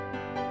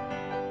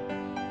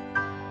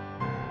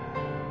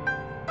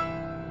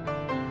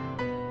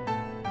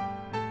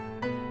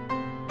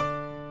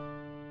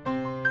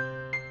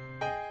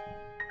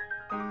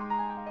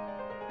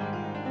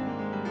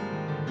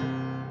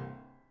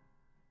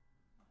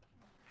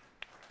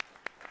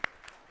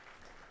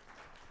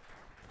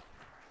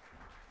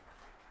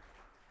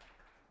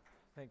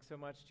Thanks so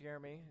much,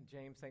 Jeremy. And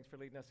James, thanks for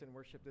leading us in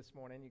worship this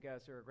morning. You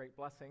guys are a great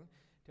blessing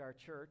to our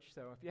church.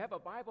 So if you have a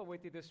Bible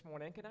with you this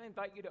morning, can I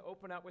invite you to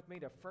open up with me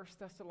to 1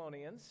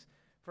 Thessalonians?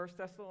 1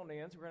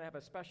 Thessalonians, we're going to have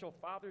a special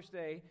Father's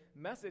Day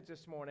message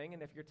this morning.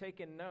 And if you're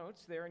taking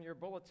notes there in your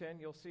bulletin,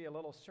 you'll see a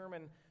little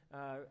sermon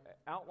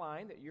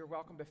outline that you're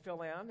welcome to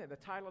fill in. And the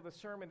title of the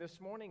sermon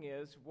this morning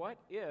is, What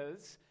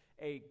is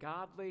a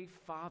Godly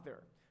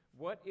Father?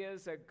 What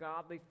is a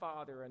godly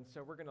father? And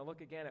so we're going to look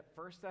again at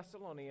 1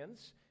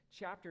 Thessalonians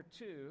chapter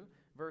 2,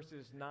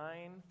 verses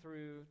 9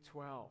 through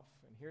 12.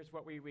 And here's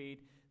what we read,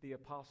 the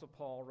Apostle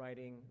Paul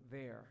writing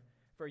there.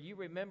 For you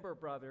remember,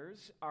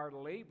 brothers, our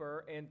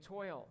labor and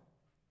toil.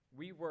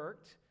 We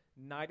worked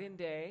night and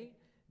day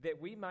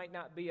that we might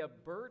not be a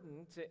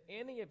burden to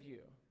any of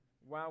you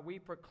while we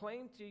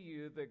proclaim to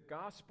you the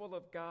gospel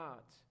of God.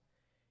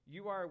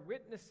 You are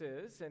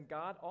witnesses, and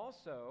God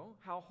also,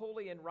 how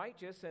holy and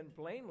righteous and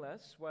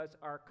blameless was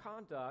our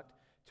conduct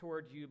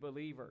toward you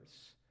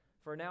believers.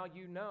 For now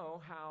you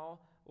know how,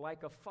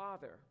 like a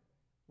father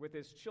with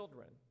his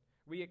children,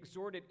 we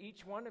exhorted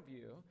each one of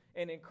you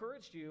and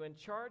encouraged you and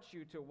charged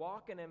you to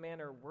walk in a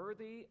manner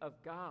worthy of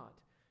God,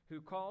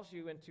 who calls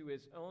you into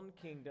his own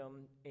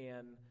kingdom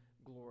and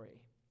glory.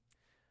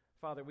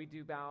 Father, we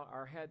do bow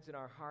our heads and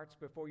our hearts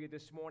before you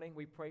this morning.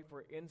 We pray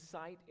for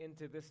insight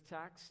into this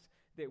text,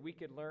 that we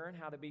could learn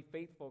how to be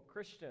faithful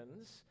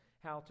Christians,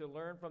 how to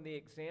learn from the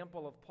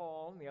example of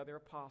Paul and the other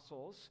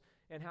apostles,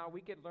 and how we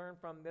could learn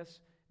from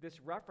this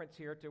reference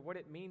here to what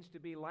it means to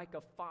be like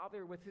a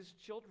father with his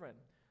children.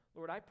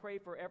 Lord, I pray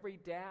for every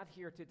dad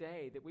here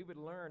today that we would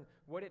learn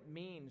what it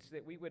means,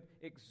 that we would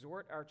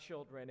exhort our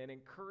children and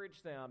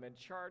encourage them and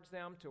charge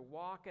them to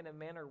walk in a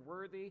manner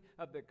worthy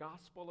of the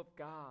gospel of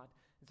God.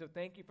 And so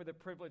thank you for the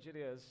privilege it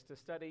is to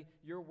study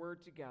your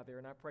word together.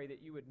 And I pray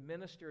that you would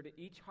minister to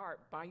each heart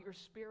by your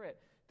Spirit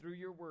through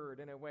your word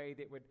in a way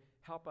that would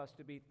help us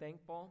to be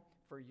thankful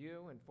for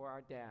you and for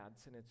our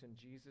dads. And it's in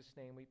Jesus'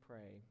 name we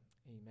pray.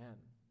 Amen.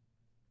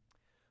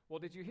 Well,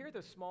 did you hear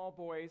the small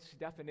boy's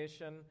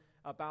definition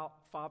about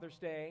Father's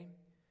Day?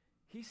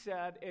 He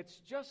said, it's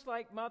just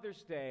like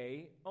Mother's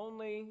Day,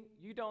 only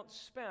you don't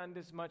spend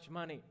as much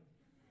money.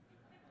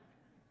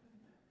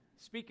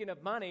 Speaking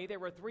of money, there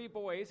were 3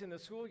 boys in the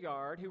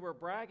schoolyard who were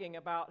bragging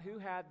about who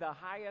had the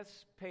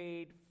highest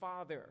paid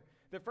father.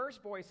 The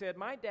first boy said,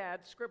 my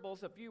dad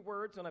scribbles a few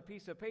words on a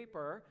piece of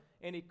paper,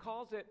 and he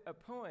calls it a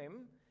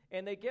poem,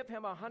 and they give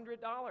him $100.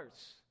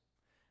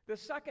 The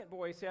second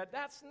boy said,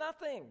 that's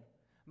nothing.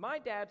 My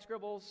dad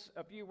scribbles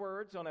a few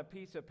words on a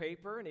piece of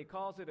paper, and he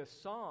calls it a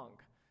song,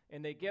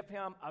 and they give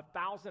him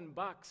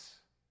 $1,000.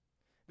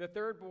 The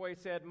third boy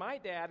said, my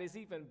dad is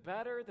even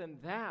better than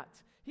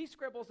that. He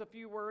scribbles a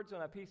few words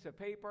on a piece of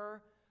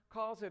paper,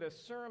 calls it a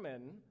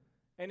sermon,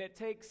 and it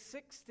takes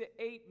 6 to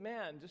 8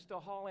 men just to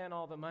haul in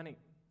all the money.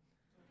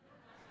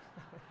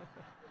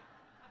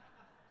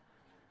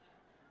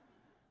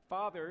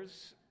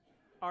 Fathers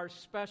are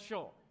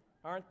special,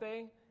 aren't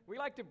they? We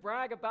like to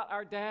brag about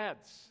our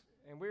dads.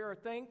 And we are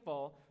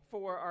thankful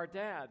for our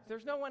dads.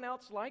 There's no one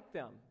else like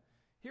them.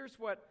 Here's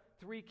what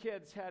 3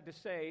 kids had to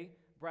say,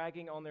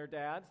 bragging on their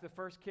dads. The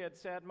first kid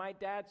said, my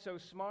dad's so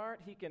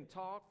smart, he can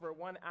talk for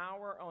 1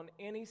 hour on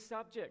any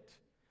subject.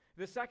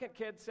 The second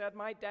kid said,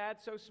 my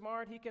dad's so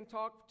smart, he can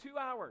talk 2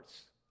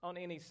 hours on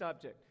any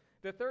subject.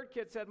 The third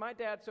kid said, my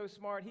dad's so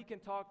smart, he can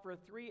talk for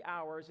 3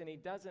 hours, and he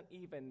doesn't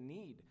even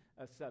need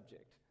a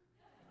subject.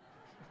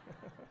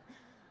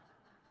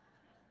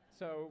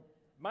 So,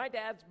 my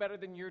dad's better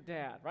than your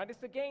dad, right? It's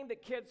the game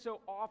that kids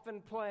so often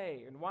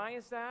play. And why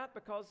is that?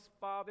 Because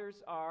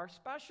fathers are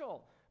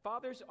special.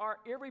 Fathers are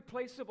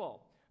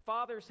irreplaceable.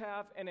 Fathers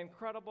have an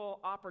incredible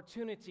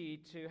opportunity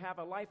to have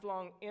a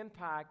lifelong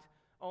impact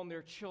on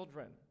their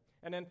children.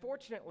 And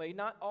unfortunately,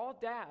 not all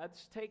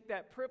dads take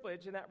that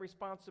privilege and that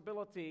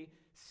responsibility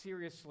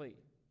seriously.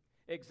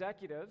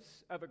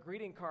 Executives of a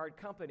greeting card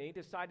company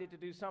decided to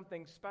do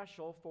something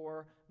special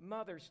for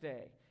Mother's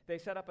Day. They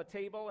set up a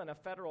table in a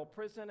federal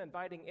prison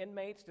inviting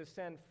inmates to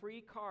send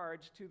free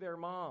cards to their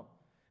mom.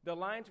 The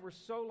lines were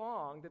so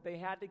long that they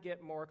had to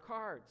get more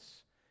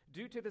cards.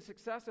 Due to the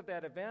success of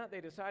that event,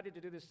 they decided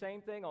to do the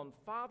same thing on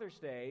Father's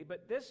Day,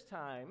 but this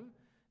time,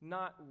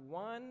 not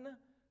one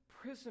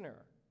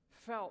prisoner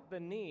felt the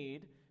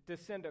need to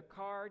send a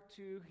card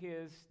to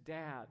his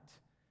dad.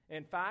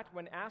 In fact,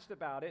 when asked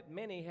about it,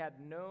 many had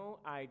no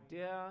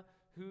idea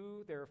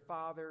who their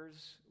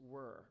fathers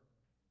were.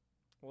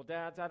 Well,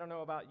 dads, I don't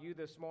know about you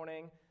this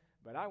morning,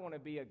 but I want to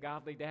be a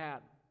godly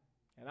dad.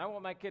 And I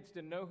want my kids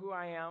to know who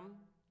I am,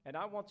 and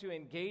I want to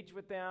engage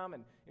with them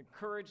and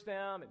encourage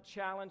them and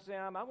challenge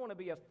them. I want to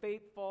be a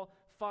faithful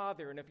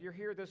father. And if you're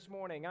here this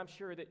morning, I'm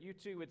sure that you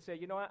too would say,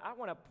 you know what, I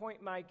want to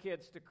point my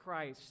kids to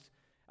Christ.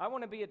 I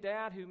want to be a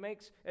dad who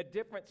makes a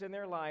difference in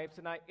their lives,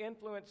 and I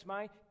influence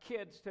my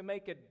kids to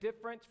make a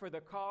difference for the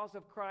cause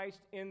of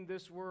Christ in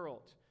this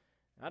world.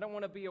 I don't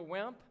want to be a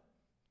wimp,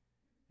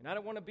 and I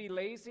don't want to be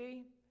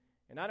lazy,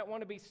 and I don't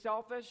want to be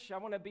selfish. I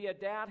want to be a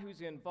dad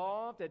who's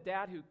involved, a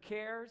dad who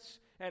cares,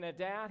 and a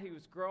dad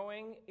who's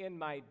growing in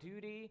my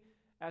duty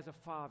as a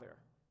father.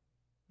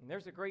 And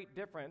there's a great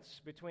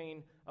difference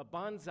between a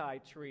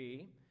bonsai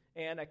tree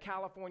and a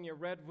California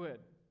redwood.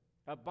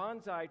 A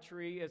bonsai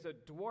tree is a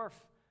dwarf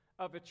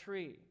of a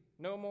tree,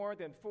 no more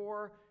than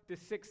 4 to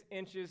 6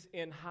 inches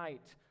in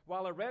height,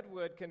 while a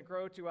redwood can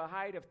grow to a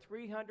height of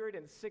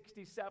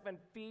 367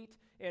 feet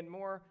and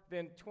more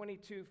than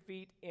 22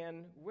 feet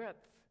in width.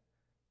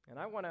 And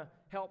I want to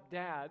help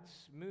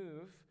dads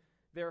move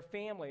their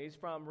families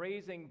from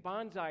raising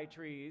bonsai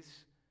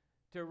trees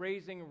to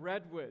raising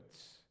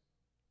redwoods.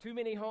 Too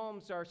many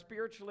homes are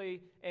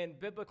spiritually and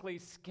biblically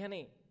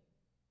skinny.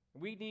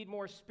 We need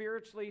more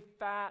spiritually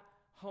fat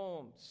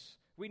homes.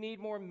 We need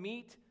more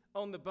meat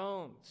on the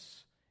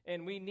bones.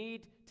 And we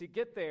need to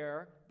get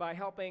there by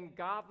helping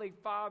godly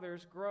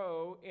fathers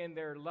grow in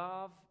their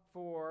love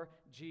for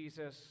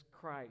Jesus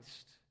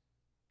Christ.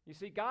 You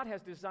see, God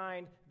has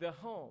designed the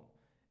home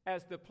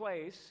as the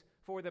place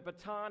for the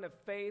baton of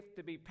faith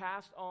to be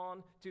passed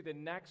on to the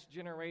next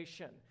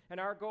generation. And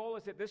our goal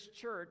is that this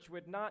church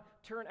would not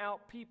turn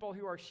out people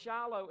who are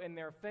shallow in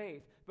their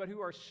faith, but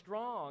who are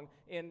strong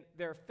in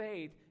their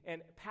faith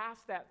and pass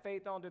that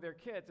faith on to their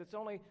kids. It's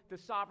only the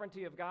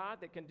sovereignty of God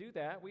that can do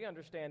that. We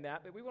understand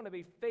that, but we want to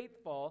be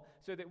faithful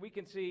so that we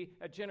can see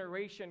a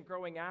generation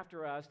growing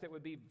after us that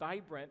would be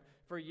vibrant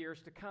for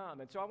years to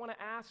come. And so I want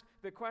to ask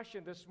the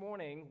question this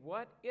morning,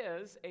 what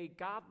is a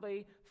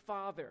godly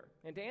father?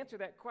 And to answer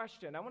that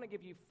question, I want to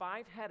give you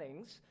 5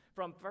 headings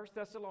from 1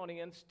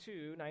 Thessalonians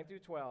 2, 9 through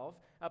 12,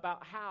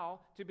 about how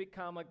to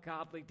become a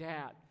godly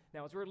dad.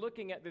 Now, as we're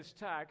looking at this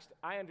text,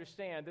 I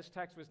understand this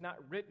text was not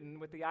written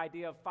with the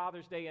idea of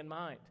Father's Day in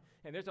mind.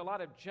 And there's a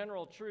lot of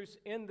general truths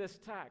in this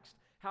text.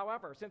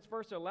 However, since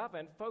verse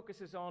 11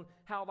 focuses on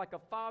how like a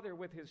father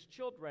with his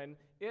children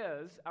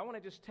is, I want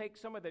to just take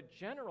some of the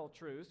general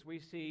truths we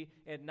see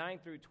in 9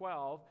 through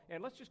 12,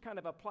 and let's just kind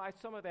of apply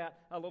some of that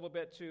a little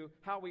bit to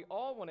how we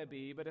all want to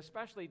be, but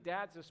especially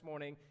dads this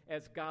morning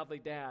as godly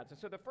dads. And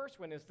so the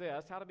first one is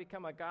this, how to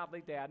become a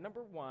godly dad.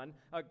 Number 1,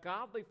 a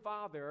godly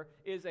father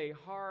is a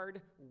hard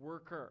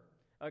worker.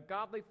 A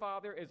godly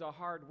father is a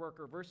hard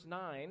worker. Verse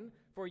 9,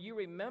 for you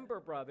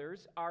remember,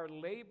 brothers, our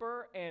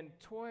labor and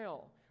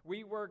toil.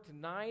 We worked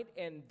night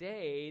and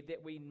day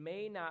that we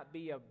may not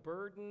be a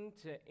burden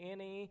to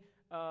any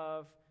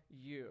of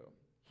you.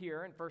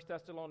 Here in 1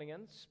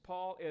 Thessalonians,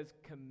 Paul is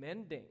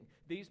commending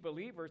these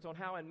believers on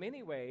how in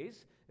many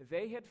ways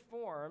they had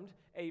formed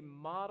a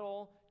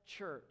model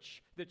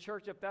church. The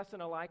church of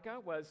Thessalonica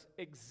was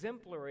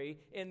exemplary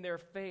in their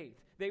faith.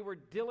 They were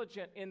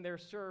diligent in their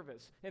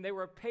service, and they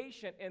were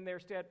patient in their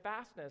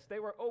steadfastness. They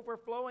were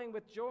overflowing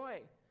with joy.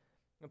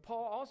 And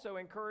Paul also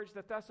encouraged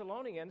the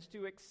Thessalonians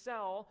to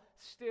excel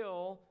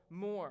still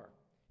more.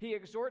 He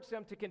exhorts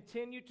them to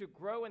continue to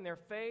grow in their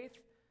faith.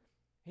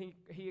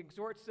 He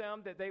exhorts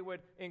them that they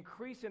would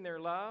increase in their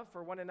love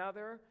for one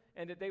another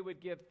and that they would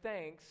give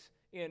thanks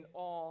in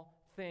all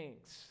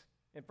things.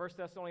 In 1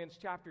 Thessalonians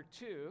chapter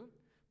 2,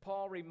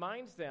 Paul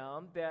reminds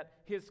them that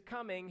his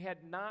coming had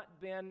not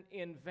been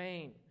in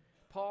vain.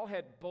 Paul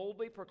had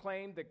boldly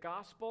proclaimed the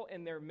gospel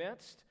in their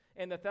midst,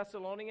 and the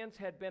Thessalonians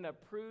had been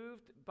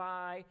approved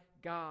by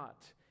God.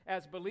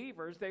 As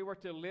believers, they were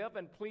to live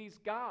and please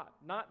God,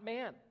 not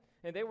man.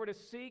 And they were to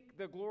seek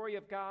the glory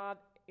of God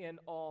in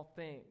all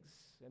things.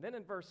 And then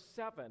in verse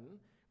 7,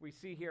 we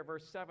see here,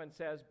 verse 7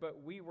 says,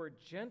 but we were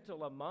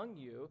gentle among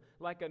you,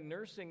 like a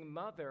nursing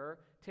mother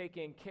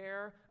taking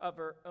care of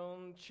her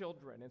own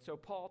children. And so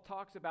Paul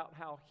talks about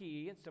how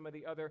he and some of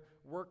the other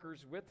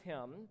workers with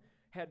him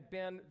had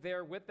been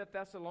there with the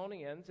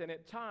Thessalonians, and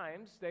at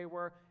times they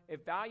were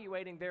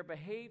evaluating their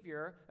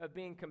behavior of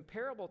being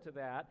comparable to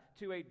that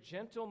to a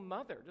gentle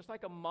mother, just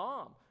like a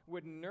mom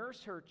would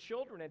nurse her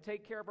children and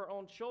take care of her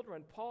own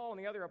children. Paul and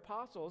the other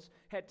apostles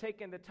had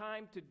taken the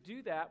time to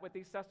do that with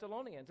these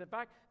Thessalonians. In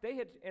fact, they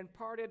had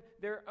imparted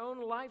their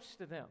own lives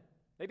to them.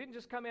 They didn't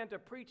just come in to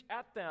preach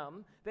at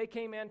them. They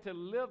came in to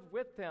live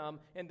with them,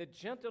 and the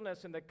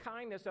gentleness and the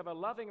kindness of a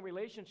loving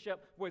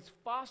relationship was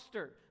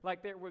fostered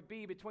like there would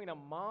be between a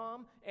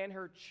mom and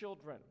her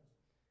children.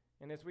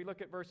 And as we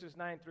look at verses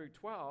 9 through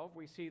 12,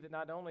 we see that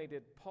not only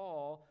did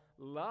Paul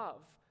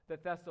love the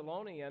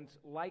Thessalonians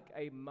like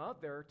a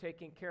mother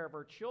taking care of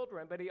her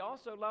children, but he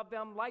also loved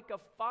them like a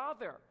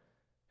father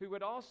who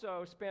would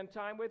also spend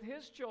time with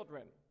his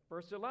children.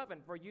 Verse 11,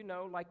 for you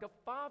know, like a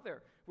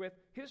father with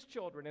his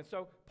children. And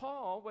so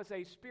Paul was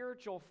a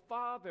spiritual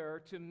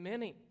father to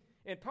many.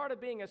 And part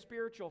of being a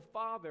spiritual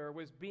father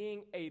was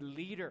being a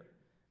leader.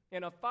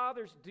 And a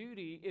father's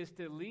duty is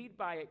to lead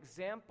by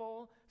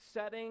example,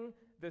 setting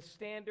the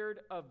standard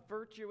of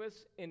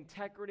virtuous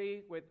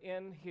integrity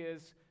within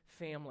his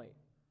family.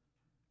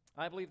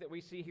 I believe that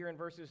we see here in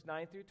verses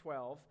 9 through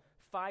 12,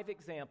 5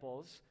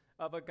 examples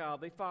of a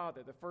godly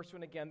father. The first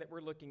one, again, that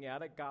we're looking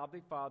at, a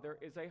godly father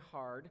is a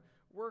hard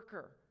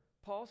worker.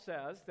 Paul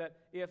says that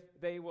if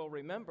they will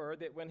remember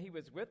that when he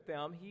was with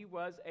them, he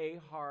was a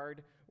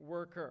hard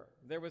worker.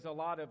 There was a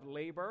lot of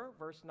labor,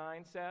 verse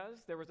 9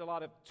 says. There was a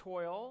lot of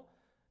toil.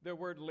 The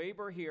word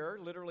labor here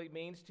literally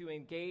means to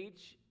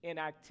engage in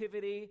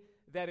activity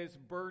that is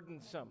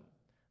burdensome.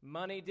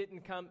 Money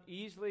didn't come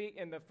easily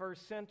in the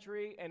first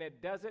century, and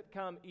it doesn't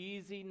come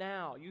easy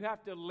now. You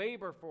have to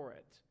labor for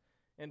it.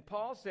 And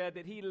Paul said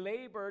that he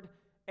labored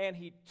and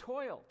he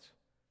toiled.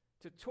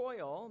 To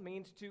toil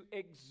means to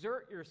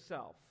exert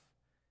yourself.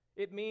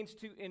 It means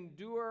to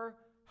endure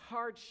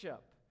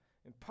hardship.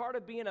 And part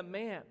of being a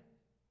man,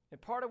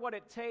 and part of what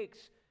it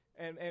takes,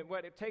 and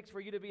what it takes for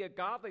you to be a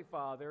godly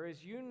father,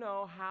 is you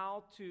know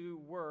how to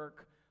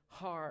work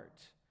hard.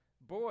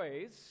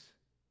 Boys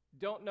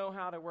don't know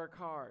how to work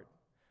hard.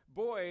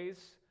 Boys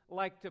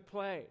like to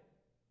play.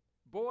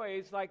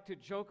 Boys like to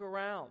joke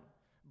around.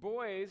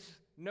 Boys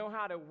know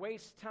how to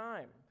waste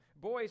time.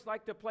 Boys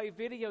like to play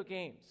video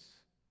games.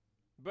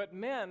 But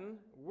men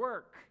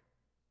work.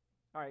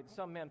 All right,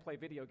 some men play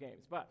video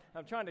games, but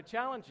I'm trying to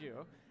challenge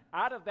you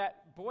out of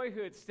that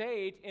boyhood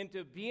stage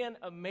into being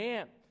a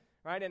man,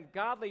 right? And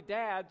godly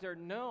dads are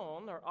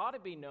known, or ought to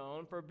be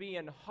known, for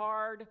being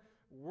hard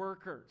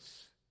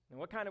workers. And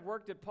what kind of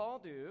work did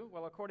Paul do?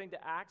 Well, according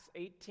to Acts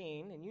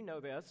 18, and you know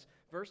this,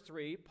 verse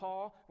 3,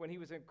 Paul, when he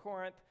was in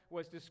Corinth,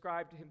 was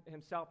described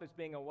himself as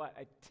being a what?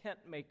 A tent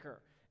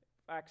maker.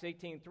 Acts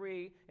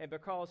 18:3, and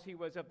because he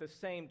was of the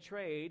same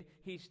trade,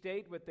 he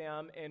stayed with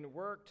them and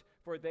worked,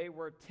 for they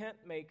were tent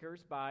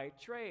makers by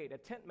trade. A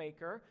tent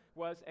maker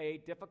was a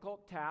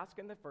difficult task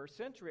in the first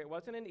century. It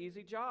wasn't an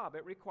easy job.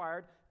 It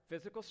required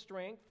physical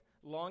strength,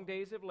 long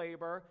days of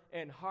labor,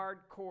 and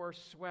hardcore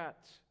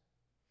sweat.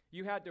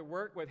 You had to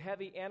work with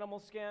heavy animal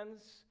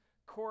skins,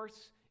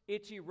 coarse,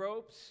 itchy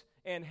ropes,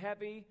 and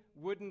heavy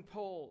wooden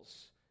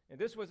poles. And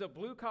this was a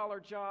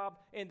blue-collar job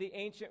in the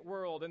ancient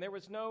world, and there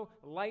was no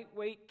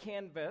lightweight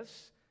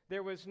canvas,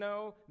 there was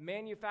no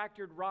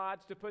manufactured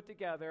rods to put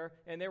together,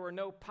 and there were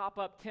no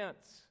pop-up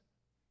tents.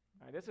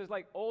 All right, this is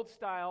like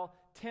old-style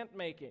tent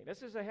making.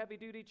 This is a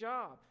heavy-duty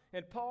job,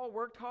 and Paul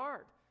worked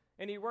hard,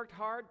 and he worked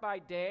hard by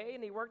day,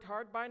 and he worked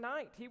hard by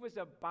night. He was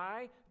a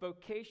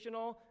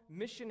bivocational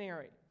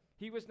missionary.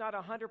 He was not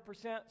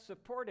 100%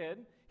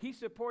 supported. He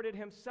supported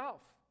himself.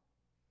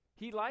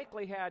 He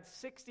likely had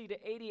 60 to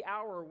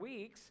 80-hour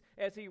weeks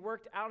as he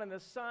worked out in the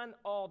sun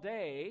all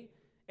day,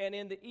 and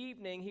in the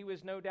evening he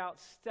was no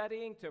doubt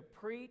studying to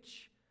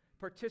preach,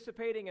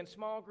 participating in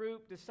small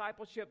group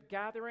discipleship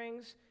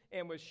gatherings,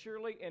 and was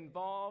surely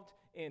involved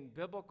in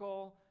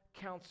biblical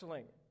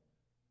counseling.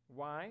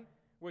 Why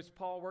was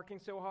Paul working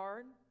so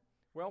hard?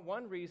 Well,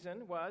 one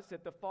reason was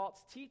that the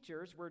false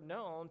teachers were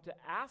known to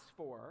ask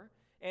for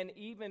and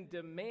even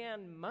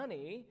demand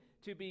money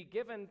to be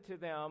given to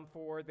them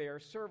for their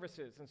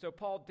services. And so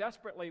Paul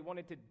desperately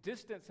wanted to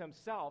distance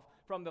himself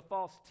from the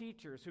false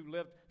teachers who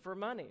lived for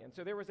money. And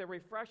so there was a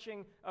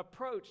refreshing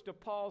approach to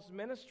Paul's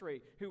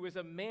ministry, who was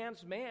a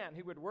man's man,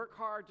 who would work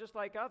hard just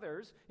like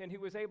others, and who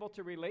was able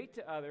to relate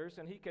to others,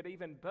 and he could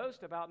even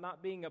boast about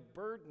not being a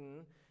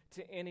burden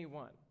to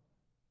anyone.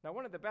 Now,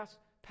 one of the best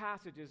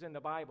passages in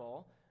the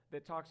Bible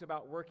that talks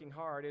about working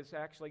hard is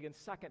actually in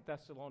 2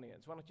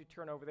 Thessalonians. Why don't you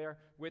turn over there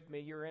with me?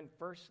 You're in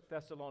 1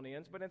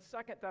 Thessalonians, but in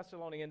 2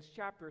 Thessalonians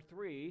chapter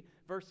 3,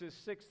 verses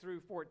 6 through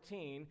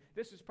 14,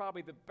 this is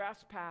probably the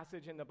best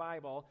passage in the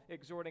Bible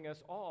exhorting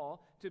us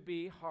all to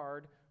be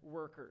hard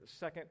workers.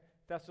 2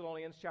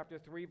 Thessalonians chapter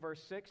 3,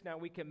 verse 6, now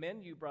we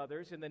commend you,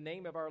 brothers, in the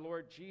name of our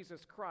Lord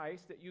Jesus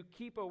Christ, that you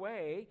keep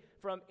away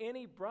from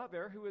any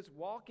brother who is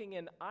walking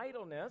in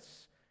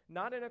idleness,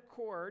 not in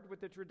accord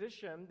with the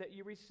tradition that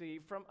you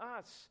received from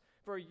us.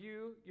 For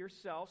you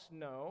yourselves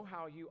know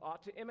how you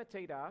ought to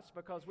imitate us,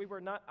 because we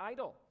were not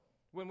idle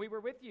when we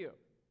were with you.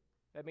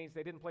 That means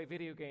they didn't play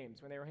video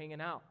games when they were hanging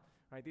out.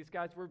 Right? These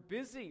guys were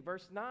busy.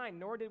 Verse 9,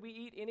 nor did we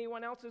eat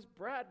anyone else's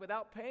bread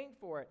without paying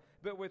for it.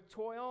 But with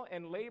toil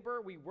and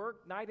labor we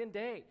worked night and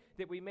day,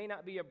 that we may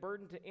not be a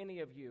burden to any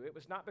of you. It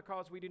was not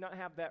because we do not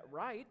have that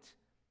right,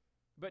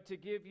 but to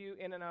give you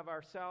in and of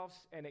ourselves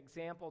an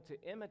example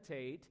to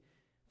imitate.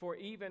 For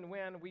even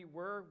when we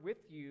were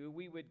with you,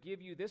 we would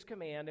give you this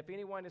command: if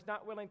anyone is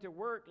not willing to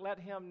work, let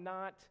him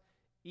not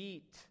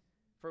eat.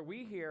 For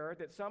we hear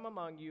that some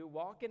among you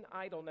walk in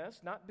idleness,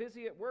 not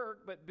busy at work,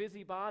 but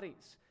busy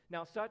bodies.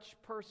 Now such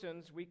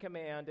persons we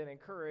command and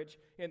encourage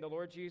in the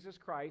Lord Jesus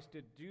Christ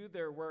to do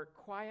their work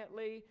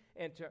quietly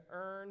and to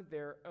earn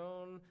their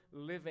own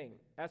living.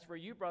 As for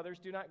you, brothers,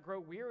 do not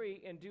grow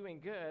weary in doing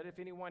good. If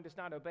anyone does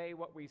not obey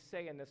what we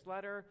say in this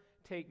letter,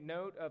 take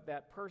note of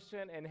that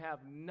person and have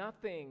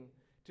nothing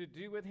to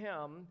do with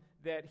him,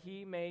 that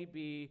he may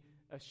be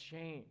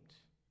ashamed.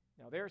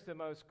 Now there's the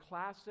most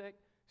classic,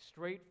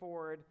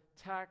 straightforward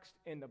text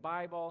in the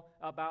Bible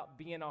about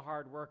being a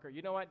hard worker.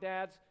 You know what,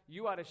 dads?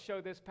 You ought to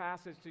show this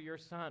passage to your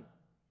son.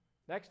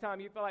 Next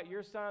time you feel like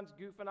your son's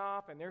goofing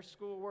off in their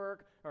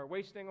schoolwork or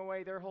wasting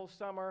away their whole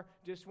summer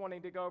just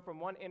wanting to go from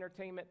one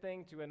entertainment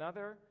thing to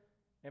another.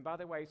 And by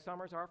the way,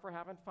 summers are for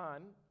having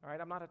fun, all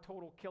right? I'm not a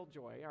total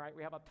killjoy, all right?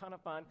 We have a ton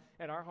of fun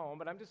in our home,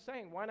 but I'm just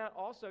saying, why not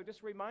also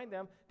just remind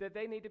them that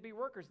they need to be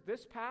workers?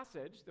 This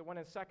passage, the one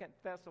in 2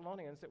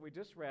 Thessalonians that we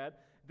just read,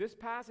 this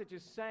passage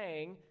is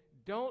saying,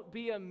 don't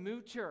be a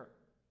moocher.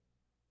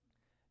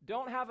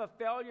 Don't have a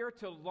failure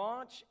to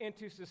launch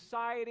into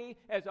society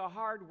as a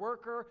hard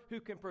worker who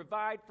can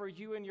provide for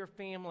you and your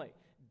family.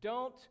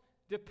 Don't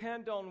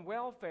depend on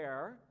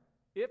welfare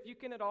if you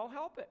can at all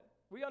help it.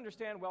 We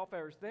understand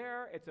welfare is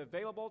there. It's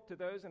available to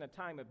those in a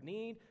time of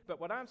need. But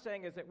what I'm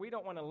saying is that we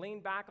don't want to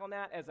lean back on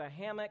that as a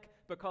hammock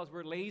because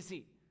we're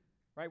lazy.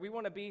 Right? We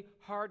want to be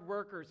hard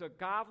workers. A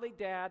godly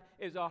dad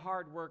is a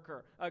hard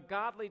worker. A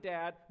godly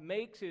dad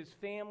makes his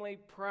family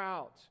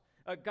proud.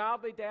 A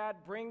godly dad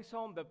brings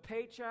home the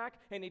paycheck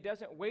and he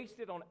doesn't waste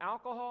it on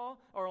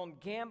alcohol or on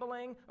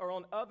gambling or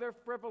on other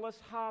frivolous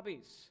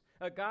hobbies.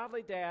 A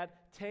godly dad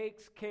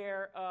takes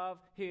care of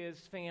his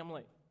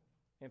family.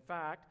 In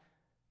fact,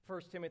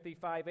 1 Timothy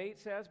 5:8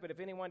 says, "But if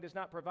anyone does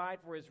not provide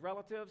for his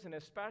relatives, and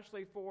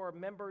especially for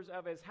members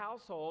of his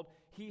household,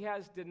 he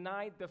has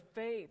denied the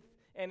faith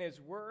and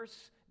is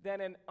worse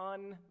than an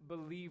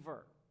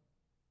unbeliever."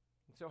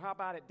 And so how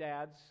about it,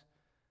 dads?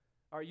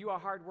 Are you a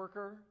hard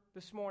worker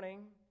this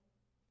morning?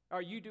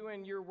 Are you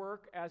doing your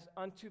work as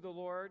unto the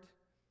Lord?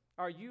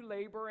 Are you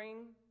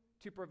laboring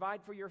to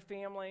provide for your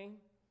family?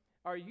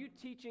 Are you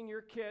teaching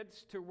your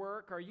kids to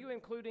work? Are you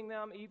including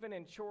them even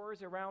in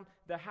chores around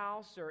the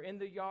house or in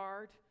the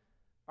yard?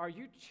 Are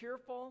you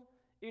cheerful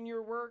in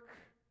your work?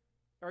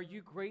 Are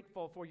you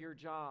grateful for your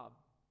job?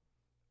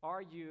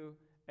 Are you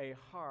a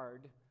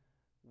hard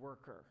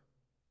worker?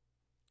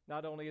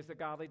 Not only is a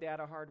godly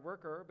dad a hard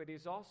worker, but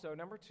he's also,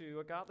 number two,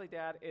 a godly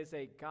dad is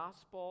a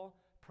gospel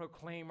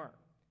proclaimer.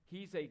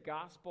 He's a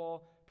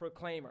gospel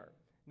proclaimer.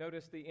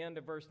 Notice the end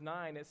of verse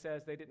 9. It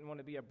says they didn't want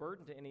to be a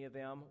burden to any of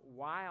them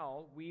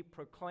while we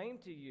proclaim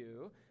to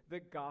you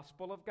the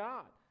gospel of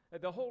God.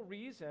 The whole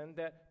reason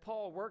that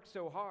Paul worked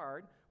so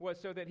hard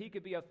was so that he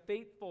could be a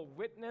faithful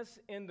witness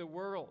in the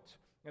world.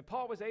 And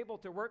Paul was able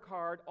to work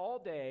hard all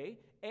day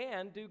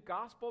and do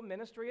gospel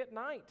ministry at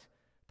night.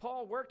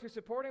 Paul worked to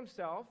support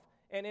himself,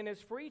 and in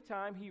his free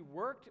time, he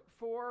worked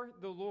for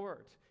the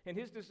Lord. And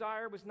his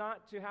desire was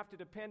not to have to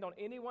depend on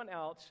anyone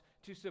else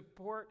to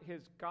support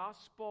his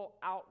gospel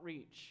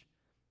outreach.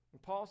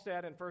 And Paul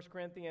said in 1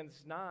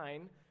 Corinthians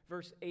 9,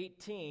 verse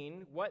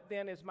 18, "What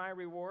then is my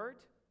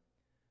reward?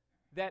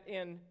 That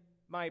in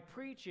my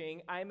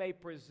preaching I may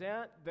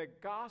present the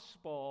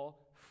gospel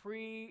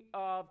free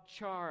of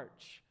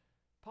charge."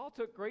 Paul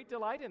took great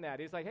delight in that.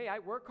 He's like, hey, I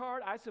work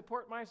hard, I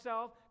support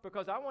myself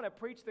because I want to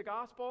preach the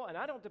gospel and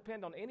I don't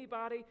depend on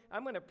anybody.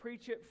 I'm going to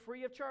preach it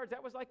free of charge.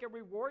 That was like a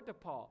reward to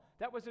Paul.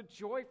 That was a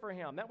joy for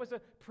him. That was a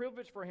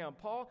privilege for him.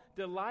 Paul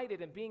delighted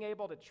in being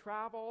able to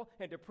travel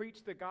and to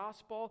preach the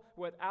gospel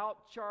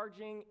without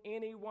charging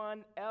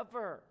anyone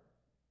ever.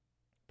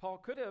 Paul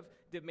could have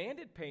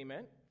demanded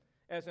payment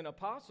as an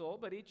apostle,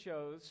 but he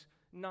chose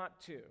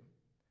not to.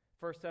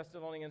 1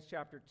 Thessalonians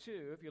chapter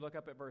 2, if you look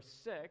up at verse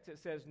 6, it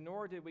says,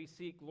 "Nor did we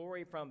seek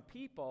glory from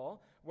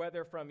people,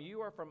 whether from you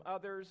or from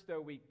others,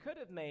 though we could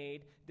have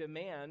made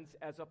demands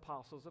as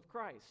apostles of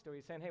Christ." So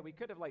he's saying, hey, we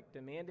could have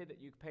demanded that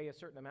you pay a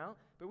certain amount,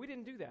 but we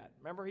didn't do that.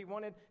 Remember, he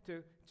wanted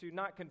to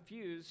not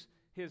confuse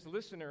his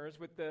listeners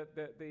with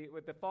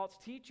the false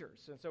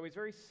teachers. And so he's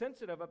very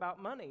sensitive about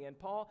money. And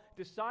Paul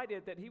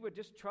decided that he would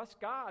just trust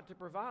God to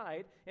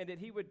provide and that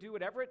he would do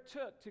whatever it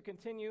took to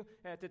continue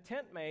to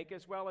tent make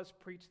as well as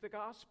preach the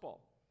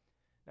gospel.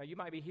 Now, you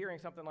might be hearing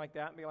something like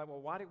that and be like, well,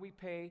 why did we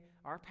pay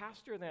our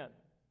pastor then?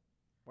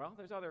 Well,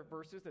 there's other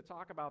verses that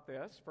talk about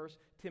this. 1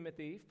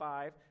 Timothy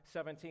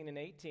 5:17 and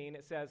 18,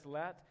 it says,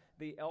 "Let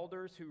the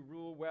elders who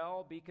rule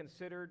well be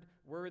considered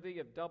worthy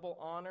of double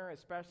honor,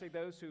 especially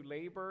those who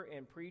labor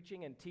in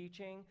preaching and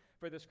teaching.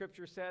 For the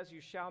scripture says,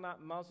 you shall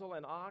not muzzle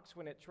an ox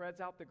when it treads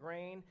out the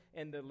grain,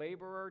 and the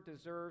laborer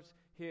deserves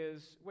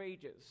his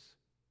wages."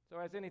 So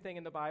as anything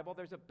in the Bible,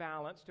 there's a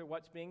balance to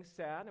what's being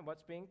said and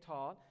what's being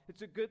taught.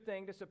 It's a good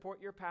thing to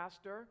support your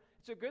pastor.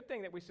 It's a good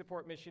thing that we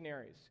support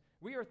missionaries.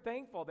 We are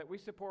thankful that we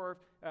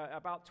support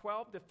about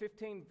 12 to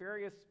 15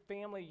 various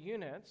family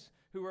units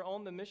who are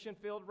on the mission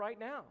field right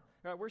now.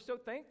 We're so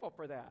thankful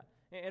for that.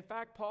 In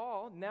fact,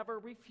 Paul never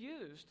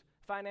refused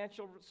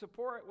financial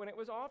support when it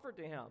was offered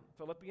to him.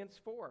 Philippians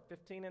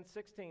 4:15 and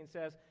 16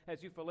 says,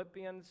 "As you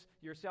Philippians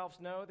yourselves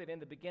know that in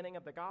the beginning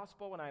of the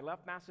gospel, when I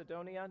left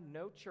Macedonia,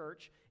 no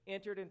church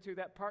entered into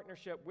that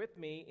partnership with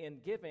me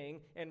in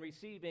giving and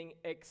receiving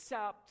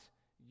except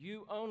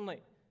you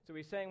only." So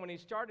he's saying when he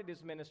started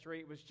his ministry,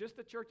 it was just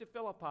the church of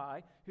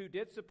Philippi who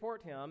did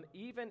support him.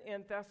 Even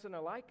in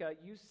Thessalonica,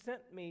 you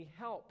sent me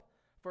help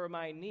for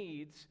my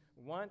needs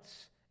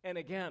once and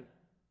again.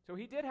 So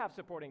he did have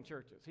supporting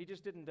churches. He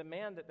just didn't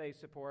demand that they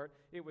support.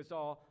 It was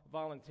all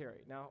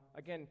voluntary. Now,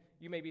 again,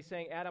 you may be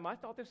saying, Adam, I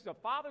thought this was a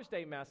Father's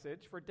Day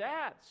message for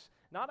dads,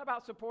 not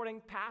about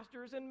supporting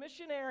pastors and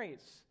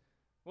missionaries.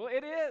 Well,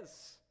 it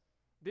is.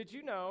 Did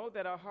you know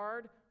that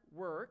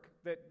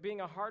that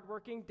being a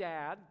hardworking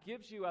dad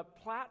gives you a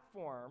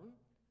platform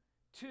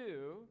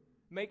to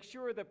make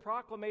sure the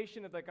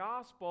proclamation of the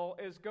gospel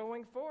is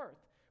going forth?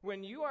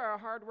 When you are a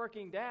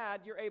hardworking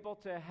dad, you're able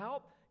to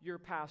help your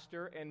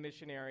pastor and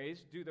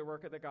missionaries do the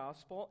work of the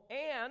gospel,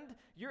 and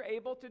you're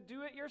able to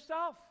do it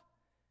yourself.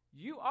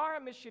 You are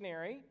a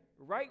missionary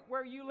right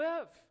where you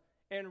live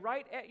and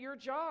right at your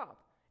job.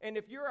 And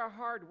if you're a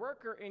hard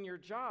worker in your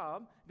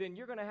job, then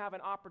you're going to have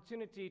an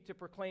opportunity to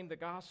proclaim the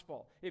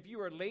gospel. If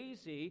you are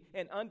lazy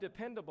and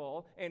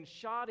undependable and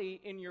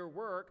shoddy in your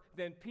work,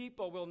 then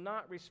people will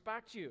not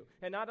respect you.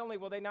 And not only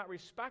will they not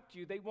respect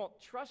you, they won't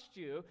trust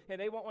you,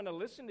 and they won't want to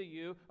listen to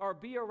you or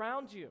be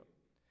around you.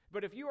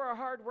 But if you are a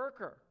hard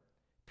worker,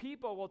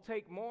 people will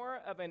take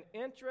more of an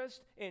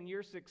interest in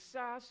your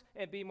success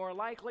and be more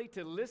likely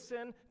to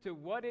listen to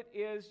what it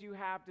is you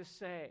have to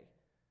say.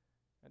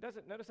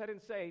 Notice I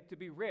didn't say to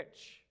be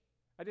rich.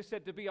 I just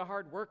said to be a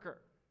hard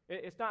worker.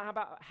 It's not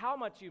about how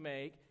much you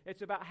make.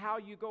 It's about how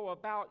you go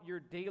about your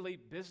daily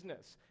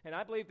business. And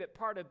I believe that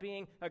part of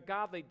being a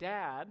godly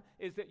dad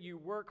is that you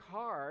work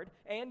hard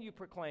and you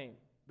proclaim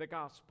the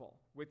gospel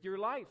with your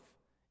life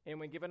and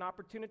when given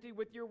opportunity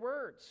with your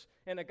words.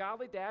 And a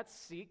godly dad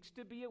seeks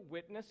to be a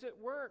witness at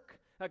work.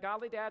 A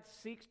godly dad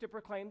seeks to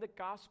proclaim the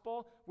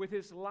gospel with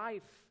his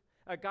life.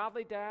 A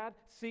godly dad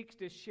seeks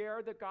to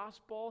share the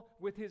gospel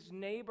with his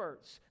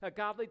neighbors. A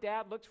godly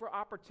dad looks for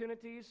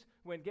opportunities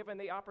when given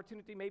the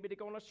opportunity maybe to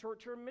go on a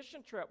short-term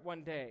mission trip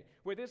one day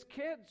with his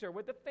kids or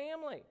with the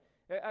family.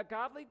 A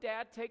godly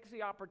dad takes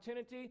the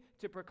opportunity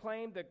to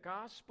proclaim the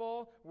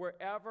gospel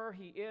wherever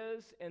he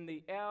is in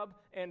the ebb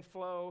and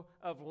flow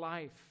of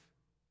life.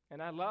 And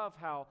I love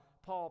how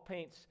Paul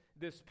paints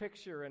this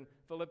picture in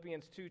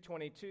Philippians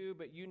 2:22,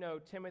 but you know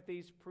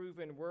Timothy's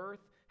proven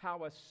worth,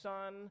 how as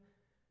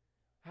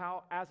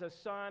a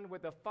son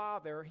with a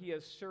father, he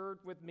has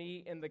served with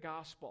me in the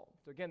gospel.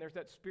 So again, there's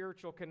that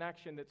spiritual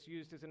connection that's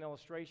used as an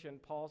illustration.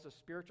 Paul's a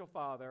spiritual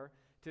father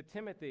to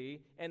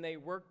Timothy, and they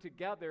work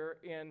together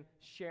in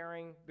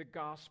sharing the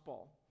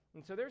gospel.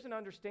 And so there's an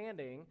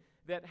understanding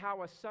that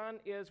how a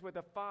son is with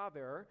a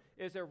father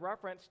is a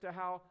reference to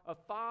how a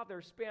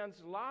father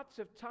spends lots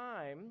of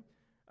time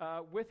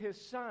with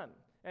his son.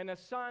 And a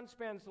son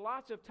spends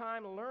lots of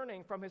time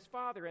learning from his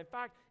father. In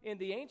fact, in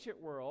the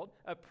ancient world,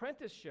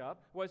 apprenticeship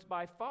was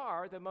by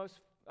far the most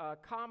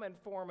common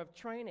form of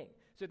training.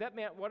 So that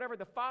meant whatever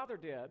the father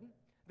did,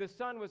 the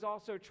son was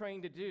also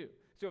trained to do.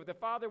 So if the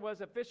father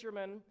was a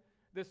fisherman,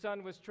 the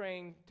son was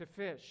trained to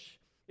fish.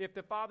 If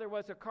the father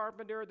was a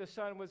carpenter, the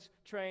son was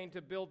trained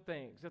to build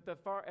things. If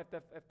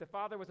the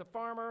father was a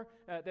farmer,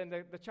 then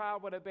the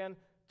child would have been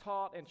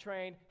taught and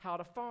trained how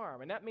to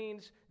farm. And that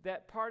means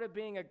that part of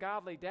being a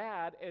godly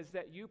dad is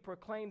that you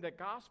proclaim the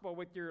gospel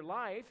with your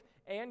life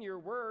and your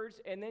words,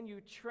 and then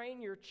you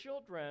train your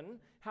children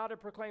how to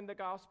proclaim the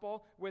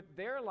gospel with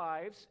their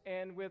lives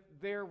and with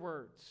their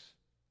words.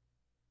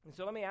 And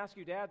so let me ask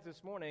you, dads,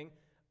 this morning,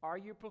 are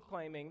you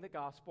proclaiming the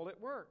gospel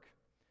at work?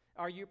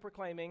 Are you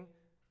proclaiming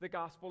the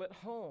gospel at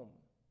home?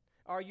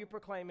 Are you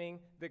proclaiming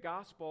the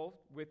gospel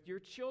with your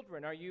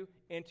children? Are you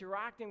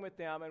interacting with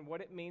them and what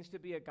it means to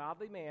be a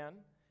godly man?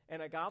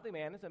 And a godly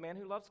man is a man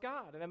who loves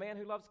God. And a man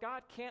who loves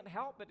God can't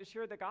help but to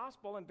share the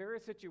gospel in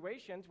various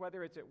situations,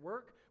 whether it's at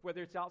work,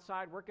 whether it's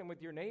outside working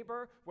with your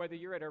neighbor, whether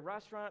you're at a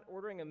restaurant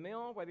ordering a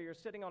meal, whether you're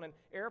sitting on an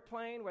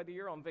airplane, whether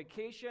you're on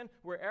vacation,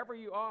 wherever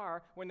you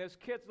are. When those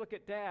kids look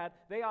at dad,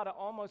 they ought to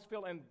almost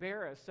feel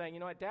embarrassed, saying, you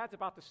know what, dad's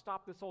about to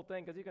stop this whole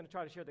thing because he's going to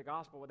try to share the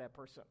gospel with that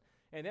person.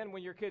 And then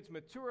when your kids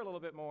mature a little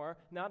bit more,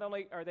 not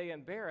only are they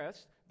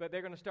embarrassed, but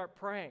they're going to start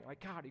praying.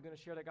 Like, God, are you going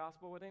to share the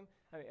gospel with him?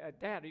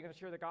 Dad, are you going to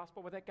share the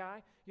gospel with that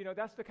guy? You know,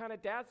 that's the kind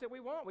of dads that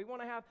we want. We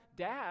want to have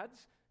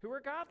dads who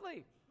are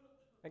godly.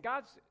 And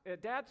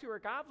dads who are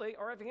godly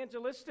are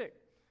evangelistic.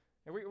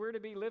 And we're to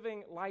be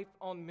living life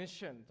on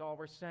mission, is all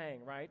we're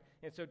saying, right?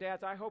 And so,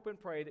 dads, I hope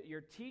and pray that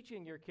you're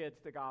teaching your kids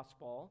the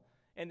gospel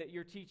and that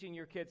you're teaching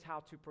your kids how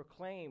to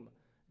proclaim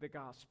the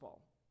gospel.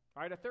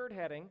 All right, a third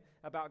heading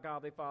about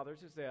godly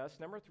fathers is this.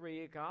 Number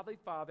 3, a godly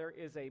father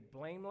is a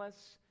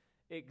blameless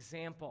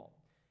example.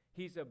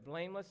 He's a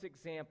blameless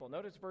example.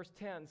 Notice verse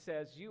 10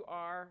 says, you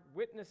are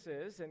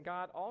witnesses, and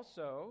God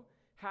also,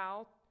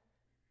 how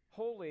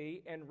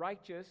holy and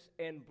righteous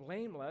and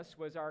blameless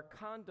was our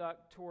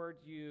conduct toward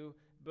you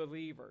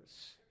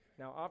believers.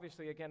 Now,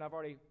 obviously, again, I've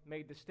already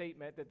made the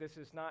statement that this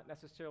is not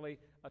necessarily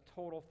a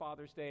total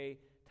Father's Day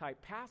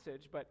type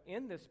passage, but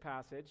in this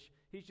passage,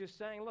 he's just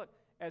saying, look,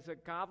 as a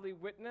godly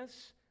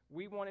witness,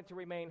 we wanted to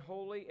remain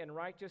holy and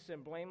righteous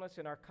and blameless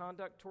in our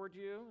conduct toward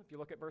you. If you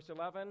look at verse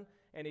 11,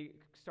 and he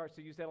starts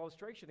to use that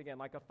illustration again,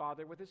 like a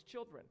father with his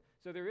children.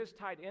 So there is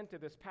tied into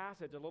this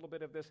passage a little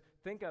bit of this,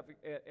 think of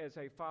it as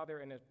a father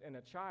and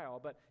a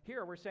child. But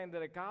here we're saying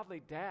that a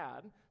godly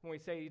dad, when we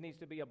say he needs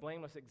to be a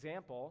blameless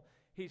example,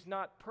 he's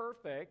not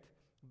perfect,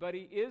 but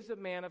he is a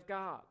man of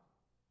God.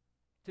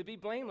 To be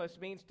blameless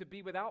means to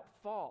be without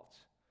fault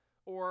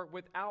or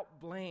without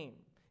blame.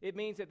 It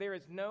means that there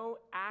is no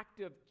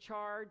active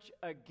charge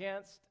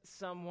against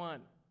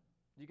someone.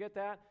 You get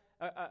that?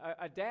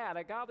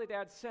 A godly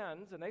dad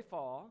sins and they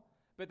fall,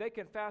 but they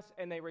confess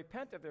and they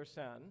repent of their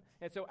sin.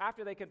 And so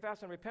after they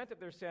confess and repent of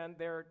their sin,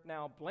 they're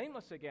now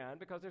blameless again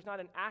because there's not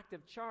an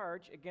active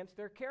charge against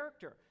their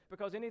character.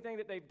 Because anything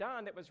that they've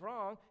done that was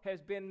wrong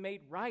has been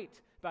made right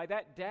by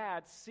that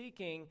dad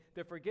seeking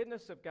the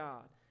forgiveness of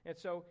God. And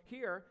so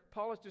here,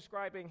 Paul is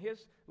describing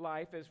his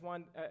life as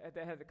one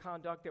that had a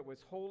conduct that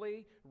was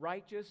holy,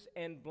 righteous,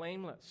 and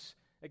blameless.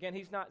 Again,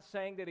 he's not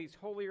saying that he's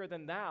holier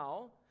than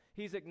thou.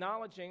 He's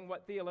acknowledging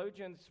what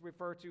theologians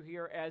refer to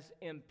here as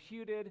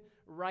imputed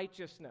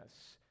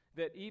righteousness.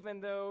 That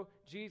even though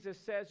Jesus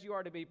says you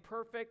are to be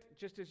perfect,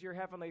 just as your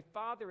heavenly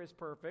Father is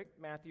perfect,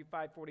 Matthew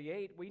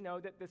 5:48, we know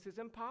that this is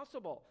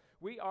impossible.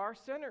 We are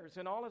sinners,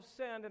 and all have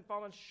sinned and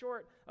fallen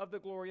short of the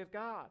glory of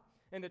God.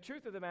 And the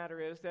truth of the matter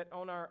is that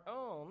on our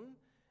own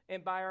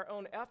and by our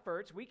own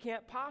efforts, we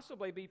can't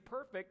possibly be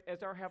perfect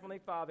as our heavenly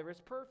Father is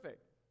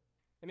perfect.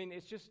 I mean,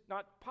 it's just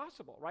not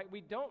possible, right?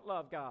 We don't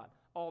love God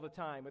all the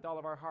time with all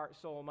of our heart,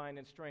 soul, mind,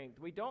 and strength.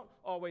 We don't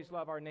always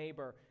love our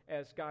neighbor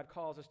as God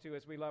calls us to,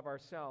 as we love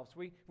ourselves.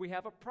 We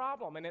have a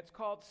problem, and it's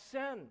called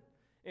sin,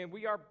 and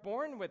we are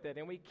born with it,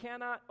 and we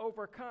cannot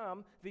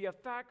overcome the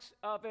effects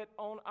of it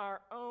on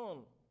our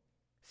own.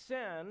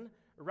 Sin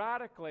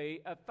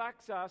radically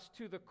affects us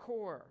to the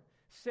core.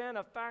 Sin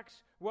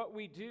affects what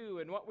we do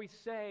and what we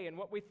say and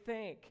what we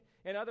think.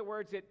 In other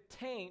words, it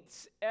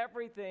taints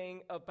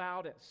everything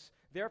about us.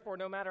 Therefore,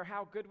 no matter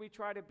how good we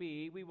try to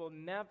be, we will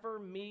never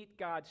meet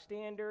God's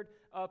standard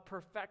of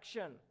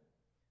perfection.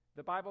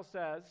 The Bible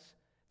says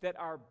that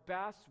our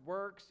best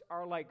works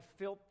are like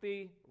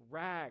filthy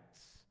rags.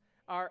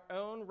 Our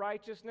own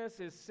righteousness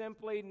is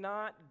simply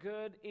not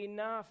good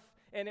enough,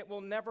 and it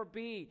will never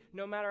be,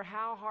 no matter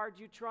how hard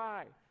you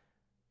try.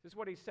 This is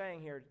what he's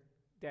saying here,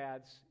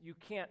 dads. You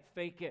can't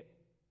fake it.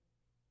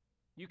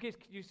 You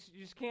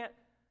just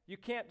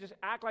can't just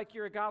act like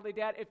you're a godly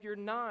dad if you're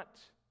not.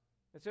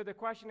 And so the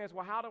question is,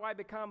 well, how do I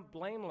become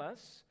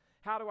blameless?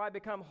 How do I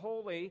become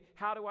holy?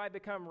 How do I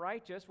become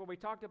righteous? Well, we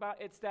talked about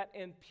it's that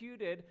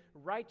imputed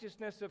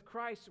righteousness of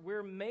Christ.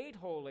 We're made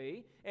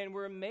holy and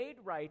we're made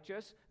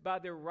righteous by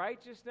the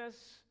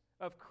righteousness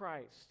of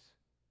Christ.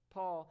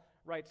 Paul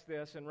writes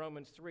this in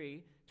Romans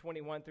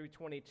 3:21 through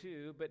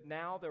 22, but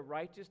now the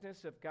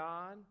righteousness of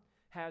God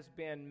has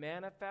been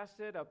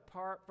manifested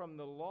apart from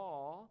the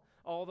law,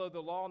 although the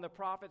law and the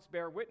prophets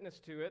bear witness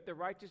to it, the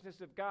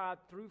righteousness of God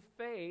through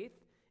faith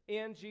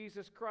in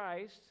Jesus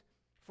Christ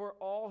for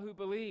all who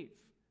believe.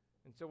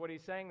 And so what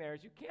he's saying there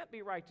is you can't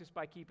be righteous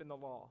by keeping the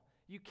law.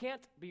 You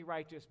can't be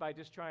righteous by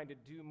just trying to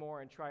do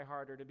more and try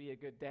harder to be a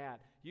good dad.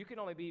 You can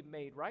only be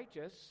made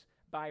righteous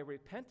by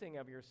repenting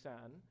of your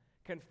sin,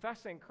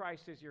 confessing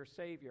Christ as your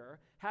Savior,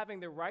 having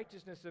the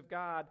righteousness of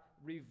God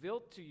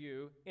revealed to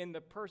you in the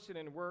person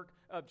and work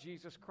of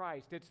Jesus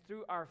Christ. It's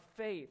through our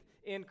faith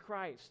in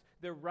Christ.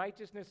 The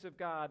righteousness of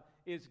God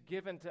is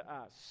given to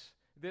us.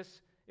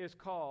 This is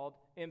called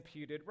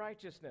imputed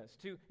righteousness.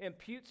 To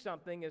impute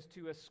something is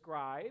to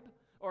ascribe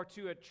or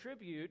to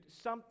attribute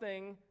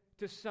something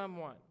to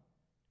someone.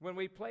 When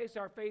we place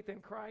our faith in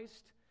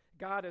Christ,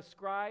 God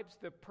ascribes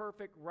the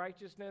perfect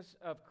righteousness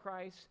of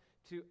Christ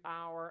to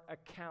our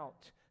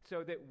account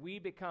so that we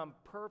become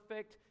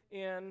perfect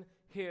in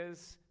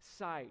His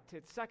sight.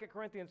 It's 2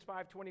 Corinthians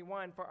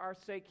 5:21, for our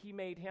sake He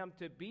made Him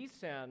to be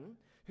sin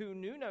who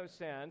knew no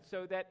sin,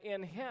 so that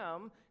in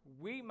Him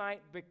we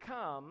might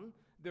become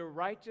the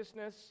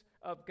righteousness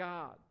of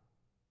God.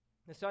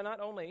 And so not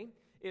only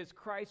is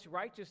Christ's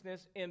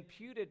righteousness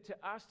imputed to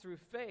us through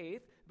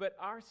faith, but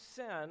our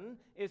sin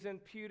is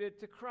imputed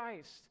to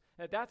Christ.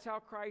 That's how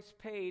Christ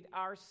paid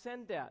our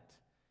sin debt.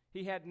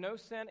 He had no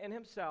sin in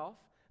Himself,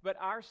 but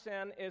our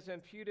sin is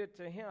imputed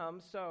to Him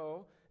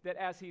so that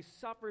as He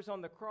suffers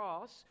on the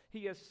cross,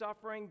 He is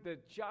suffering the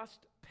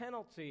just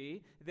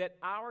penalty that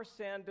our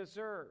sin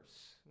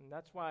deserves. And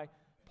that's why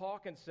Paul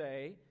can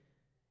say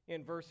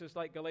in verses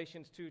like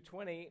Galatians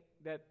 2:20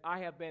 that I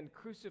have been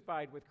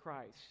crucified with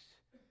Christ.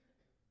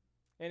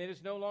 And it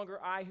is no longer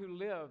I who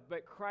live,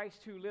 but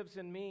Christ who lives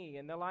in me.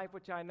 And the life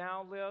which I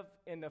now live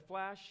in the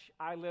flesh,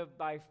 I live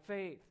by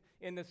faith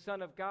in the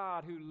Son of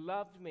God who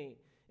loved me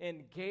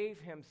and gave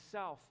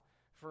Himself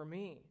for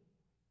me.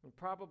 And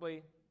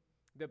probably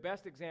the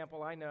best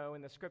example I know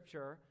in the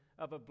Scripture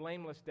of a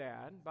blameless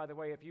dad. By the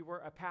way, if you were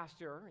a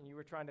pastor and you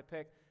were trying to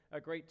pick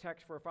a great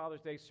text for a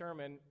Father's Day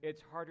sermon,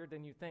 it's harder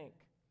than you think.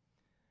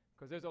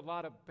 Because there's a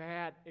lot of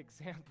bad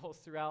examples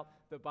throughout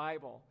the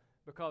Bible,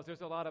 because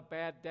there's a lot of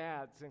bad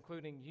dads,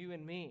 including you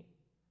and me,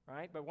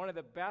 right? But one of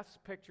the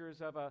best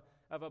pictures of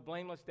a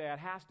blameless dad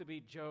has to be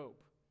Job.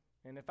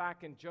 And in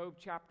fact, in Job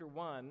chapter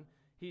 1,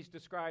 he's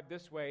described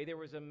this way: there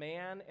was a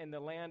man in the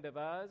land of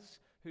Uz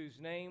whose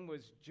name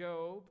was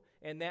Job,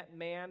 and that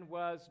man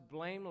was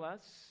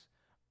blameless,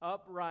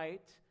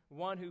 upright,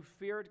 one who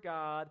feared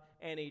God,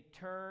 and he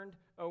turned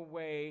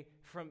away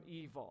from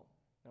evil.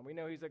 Now we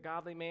know he's a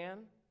godly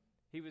man.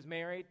 He was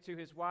married to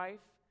his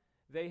wife.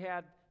 They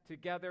had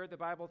together, the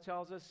Bible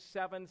tells us,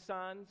 7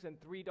 sons and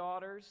 3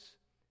 daughters.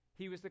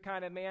 He was the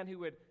kind of man who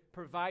would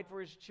provide for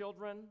his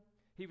children.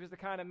 He was the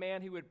kind of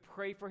man who would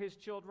pray for his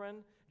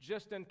children.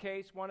 Just in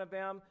case one of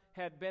them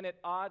had been at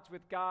odds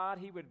with God,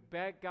 he would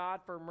beg God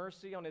for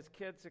mercy on his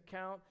kids'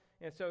 account.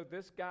 And so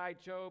this guy,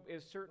 Job,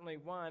 is certainly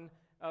one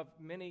of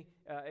many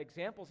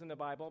examples in the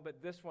Bible,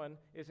 but this one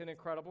is an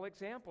incredible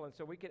example. And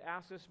so we could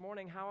ask this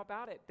morning, how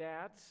about it,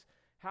 dads?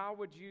 How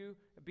would you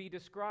be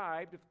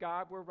described if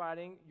God were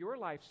writing your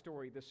life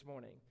story this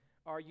morning?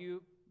 Are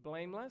you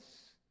blameless?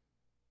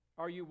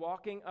 Are you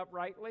walking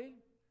uprightly?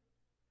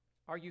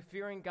 Are you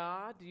fearing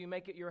God? Do you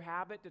make it your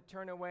habit to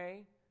turn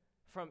away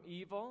from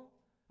evil?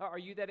 Or are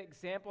you that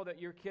example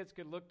that your kids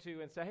could look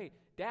to and say, hey,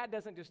 Dad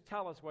doesn't just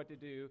tell us what to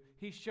do,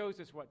 he shows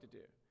us what to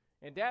do.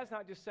 And Dad's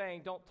not just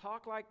saying, don't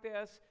talk like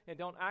this and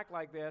don't act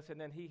like this, and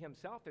then he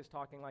himself is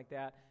talking like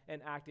that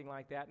and acting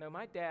like that. No,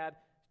 my dad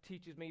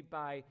teaches me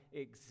by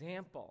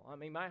example. I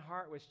mean, my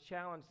heart was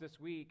challenged this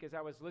week as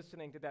I was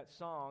listening to that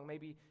song,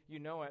 maybe you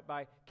know it,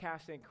 by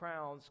Casting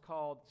Crowns,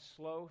 called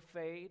Slow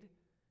Fade.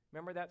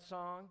 Remember that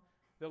song?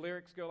 The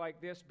lyrics go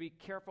like this: be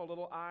careful,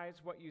 little eyes,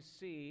 what you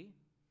see.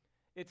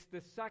 It's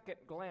the second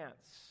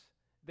glance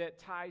that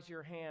ties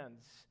your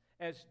hands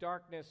as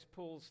darkness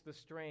pulls the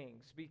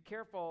strings. Be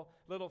careful,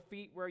 little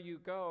feet, where you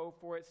go,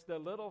 for it's the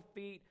little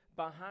feet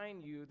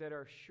behind you that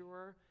are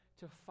sure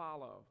to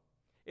follow.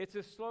 It's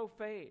a slow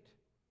fade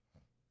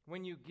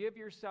when you give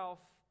yourself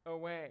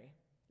away.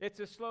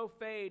 It's a slow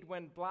fade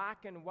when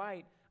black and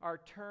white are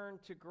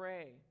turned to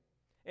gray,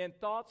 and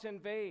thoughts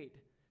invade.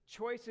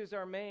 Choices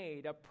are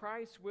made. A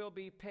price will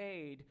be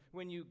paid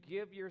when you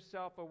give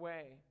yourself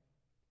away.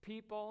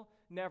 People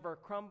never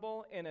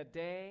crumble in a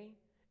day.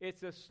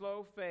 It's a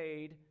slow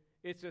fade.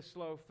 It's a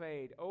slow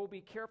fade. Oh,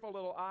 be careful,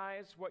 little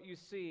eyes, what you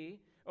see.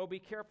 Oh, be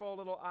careful,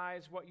 little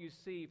eyes, what you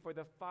see. For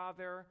the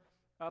Father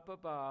up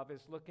above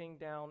is looking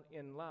down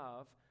in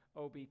love.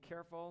 Oh, be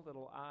careful,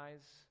 little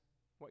eyes,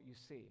 what you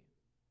see.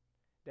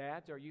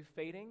 Dads, are you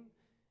fading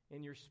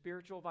in your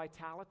spiritual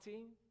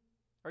vitality?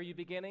 Are you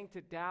beginning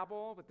to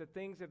dabble with the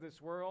things of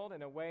this world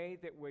in a way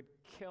that would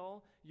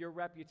kill your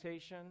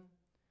reputation?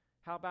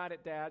 How about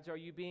it, dads? Are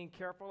you being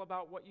careful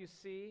about what you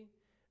see?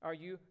 Are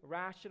you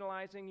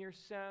rationalizing your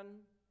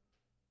sin?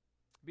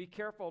 Be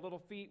careful,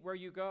 little feet, where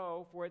you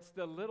go, for it's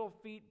the little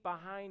feet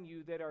behind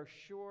you that are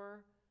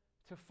sure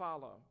to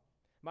follow.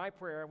 My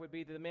prayer would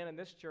be that the men in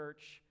this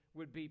church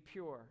would be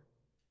pure.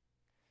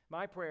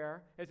 My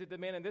prayer is that the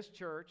men in this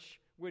church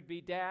would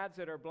be dads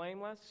that are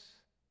blameless,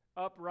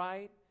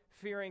 upright,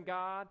 fearing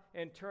God,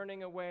 and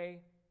turning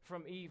away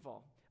from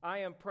evil. I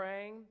am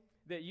praying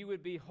that you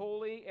would be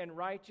holy and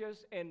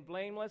righteous and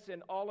blameless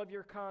in all of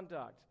your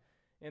conduct.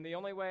 And the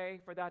only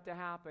way for that to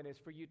happen is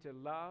for you to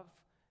love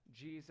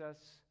Jesus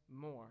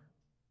more.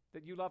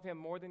 That you love him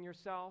more than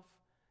yourself,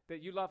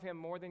 that you love him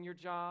more than your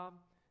job,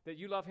 that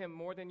you love him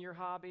more than your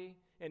hobby,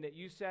 and that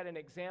you set an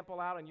example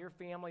out in your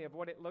family of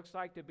what it looks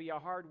like to be a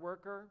hard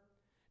worker,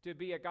 to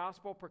be a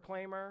gospel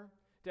proclaimer,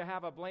 to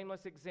have a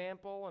blameless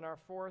example. And our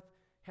fourth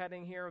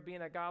heading here of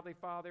being a godly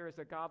father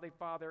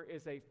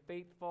is a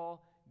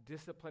faithful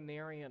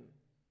disciplinarian.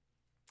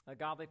 A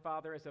godly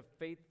father is a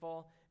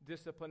faithful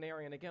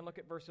disciplinarian. Again, look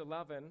at verse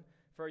 11.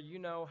 For you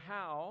know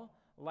how,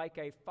 like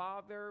a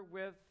father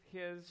with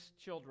his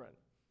children.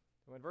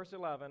 When verse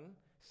 11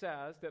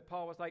 says that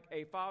Paul was like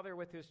a father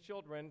with his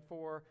children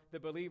for the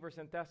believers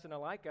in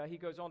Thessalonica, he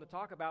goes on to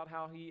talk about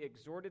how he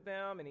exhorted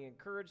them and he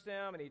encouraged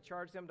them and he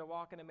charged them to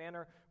walk in a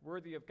manner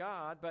worthy of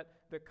God. But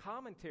the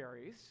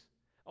commentaries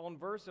on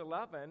verse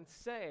 11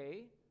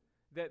 say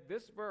that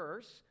this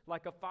verse,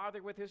 like a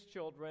father with his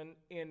children,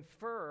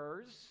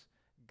 infers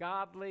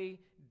godly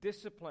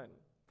discipline.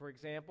 For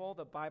example,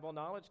 the Bible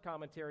Knowledge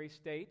Commentary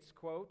states,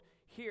 quote,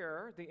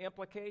 here the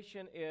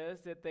implication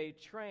is that they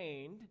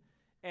trained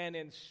and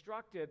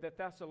instructed the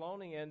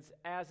Thessalonians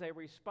as a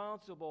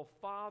responsible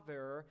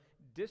father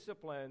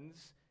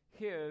disciplines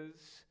his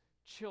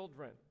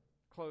children,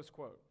 close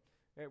quote.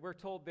 We're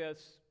told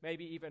this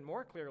maybe even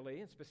more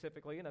clearly and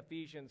specifically in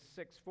Ephesians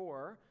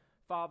 6:4.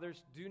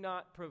 Fathers, do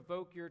not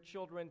provoke your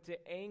children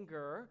to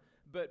anger,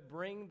 but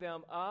bring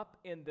them up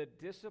in the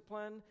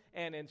discipline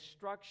and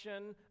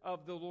instruction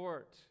of the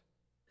Lord.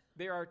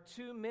 There are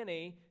too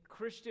many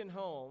Christian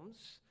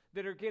homes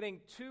that are getting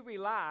too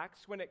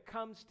relaxed when it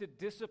comes to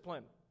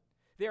discipline.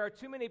 There are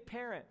too many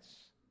parents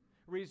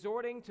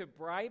resorting to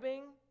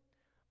bribing,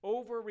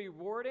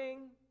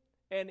 over-rewarding,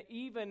 and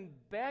even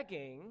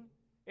begging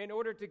in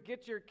order to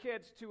get your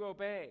kids to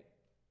obey.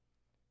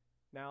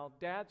 Now,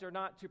 dads are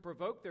not to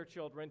provoke their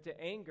children to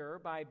anger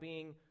by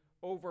being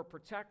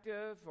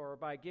overprotective or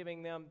by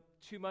giving them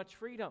too much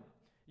freedom.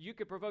 You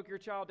could provoke your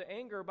child to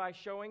anger by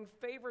showing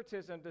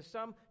favoritism to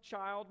some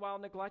child while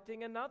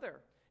neglecting another.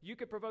 You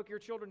could provoke your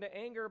children to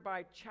anger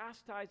by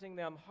chastising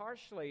them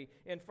harshly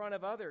in front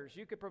of others.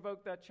 You could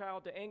provoke that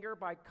child to anger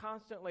by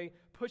constantly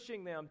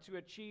pushing them to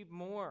achieve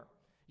more.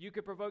 You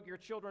could provoke your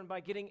children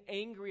by getting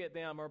angry at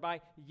them or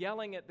by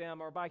yelling at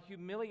them or by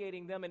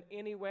humiliating them in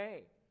any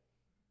way.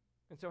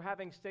 And so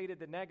having stated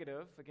the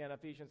negative, again,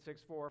 Ephesians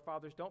 6:4,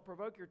 fathers, don't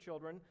provoke your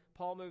children.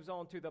 Paul moves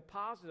on to the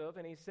positive,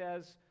 and he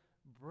says,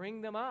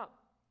 bring them up.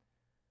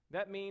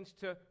 That means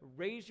to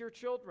raise your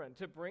children.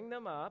 To bring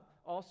them up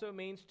also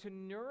means to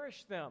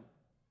nourish them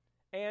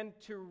and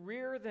to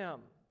rear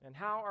them. And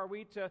how are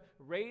we to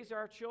raise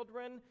our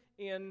children?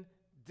 In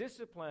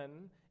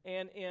discipline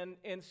and in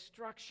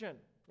instruction.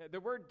 The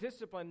word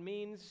discipline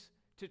means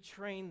to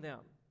train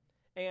them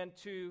and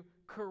to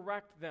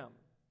correct them.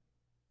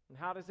 And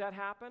how does that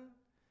happen?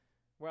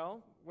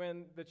 Well,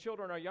 when the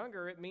children are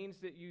younger, it means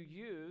that you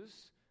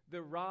use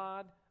the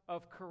rod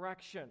of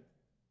correction.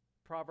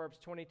 Proverbs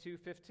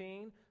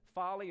 22:15,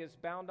 folly is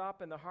bound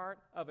up in the heart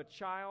of a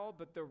child,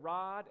 but the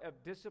rod of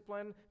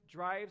discipline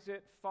drives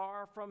it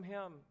far from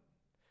him.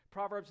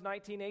 Proverbs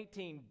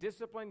 19:18,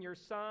 discipline your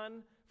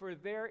son, for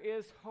there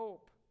is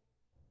hope.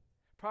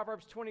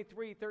 Proverbs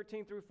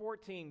 23:13 through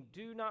 14,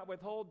 do not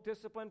withhold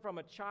discipline from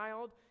a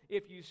child.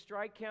 If you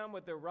strike him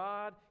with the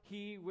rod,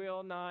 he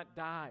will not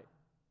die.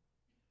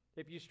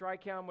 If you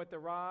strike him with the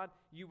rod,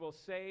 you will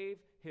save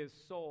his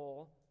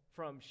soul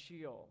from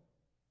Sheol.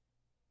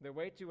 The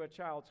way to a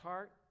child's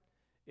heart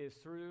is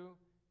through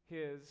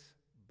his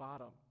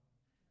bottom.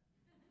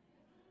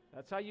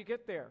 That's how you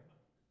get there.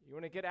 You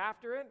want to get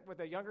after it with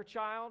a younger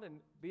child and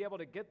be able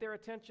to get their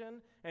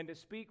attention and to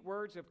speak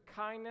words of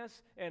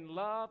kindness and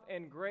love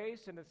and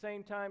grace, and at the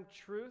same time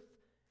truth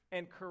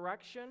and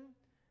correction.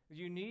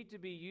 You need to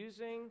be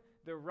using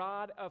the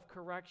rod of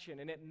correction.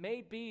 And it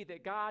may be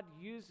that God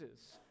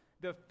uses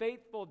the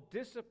faithful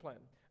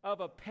discipline of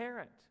a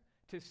parent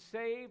to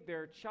save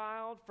their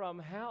child from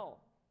hell.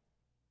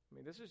 I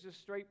mean, this is just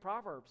straight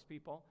Proverbs,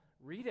 people.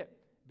 Read it.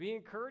 Be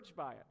encouraged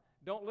by it.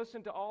 Don't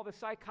listen to all the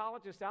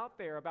psychologists out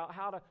there about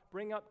how to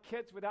bring up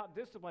kids without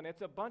discipline.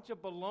 It's a bunch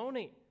of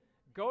baloney.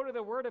 Go to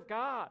the Word of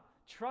God.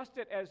 Trust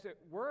it as it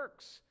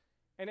works.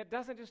 And it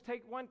doesn't just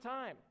take one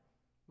time.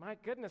 My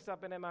goodness, I've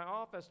been in my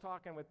office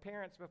talking with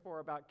parents before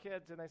about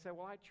kids, and they say,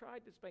 well, I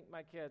tried to spank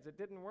my kids. It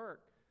didn't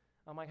work.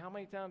 I'm like, how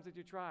many times did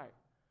you try?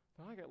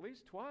 They're like, at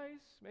least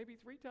twice, maybe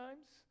 3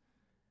 times.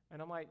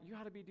 And I'm like, you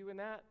ought to be doing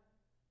that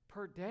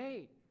per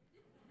day.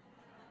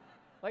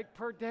 Like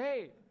per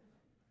day.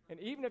 And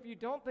even if you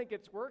don't think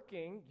it's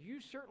working, you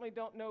certainly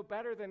don't know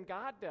better than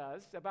God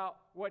does about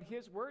what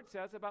His Word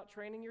says about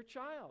training your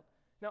child.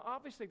 Now,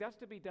 obviously, that's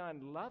to be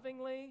done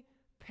lovingly,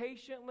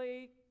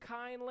 patiently,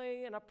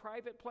 kindly, in a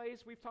private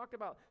place. We've talked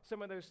about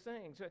some of those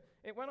things.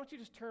 And why don't you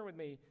just turn with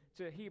me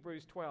to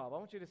Hebrews 12? I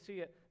want you to see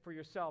it for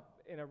yourself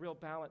in a real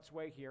balanced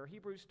way here.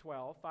 Hebrews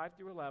 12, 5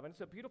 through 11.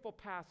 It's a beautiful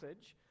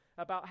passage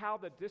about how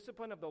the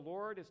discipline of the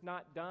Lord is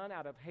not done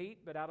out of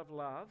hate, but out of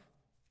love.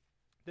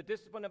 The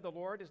discipline of the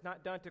Lord is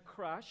not done to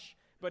crush,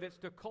 but it's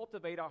to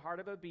cultivate a heart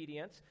of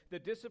obedience. The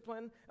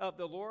discipline of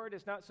the Lord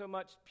is not so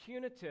much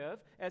punitive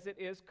as it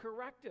is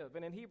corrective.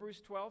 And in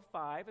Hebrews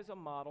 12:5 is a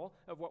model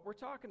of what we're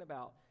talking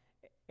about.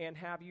 And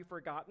have you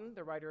forgotten,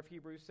 the writer of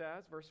Hebrews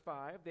says, verse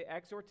 5, the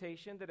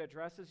exhortation that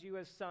addresses you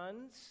as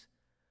sons?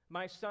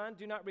 My son,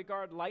 do not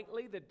regard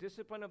lightly the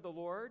discipline of the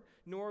Lord,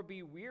 nor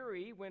be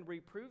weary when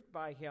reproved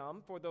by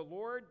him, for the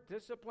Lord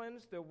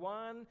disciplines the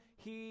one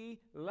he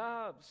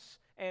loves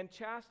and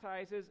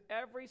chastises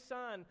every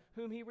son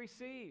whom he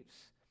receives.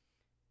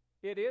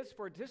 It is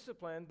for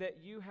discipline that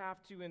you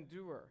have to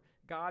endure.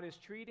 God is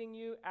treating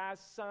you as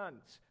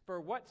sons.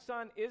 For what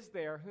son is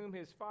there whom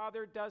his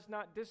father does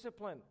not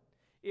discipline?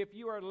 If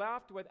you are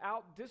left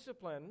without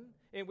discipline,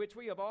 in which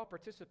we have all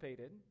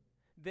participated,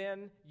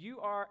 then you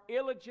are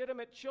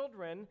illegitimate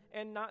children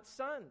and not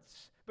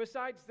sons.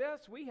 Besides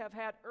this, we have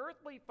had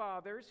earthly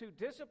fathers who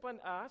disciplined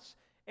us,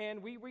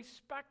 and we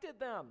respected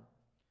them.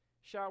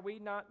 Shall we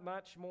not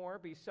much more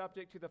be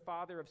subject to the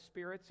Father of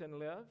spirits and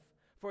live?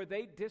 For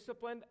they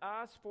disciplined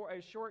us for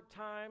a short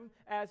time,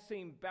 as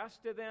seemed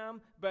best to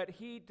them, but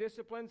he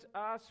disciplines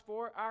us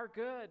for our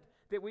good,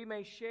 that we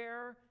may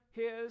share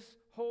his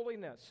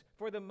holiness.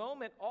 For the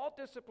moment, all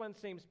discipline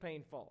seems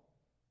painful,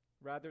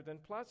 rather than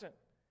pleasant.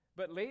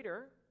 But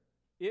later,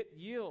 it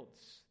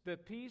yields the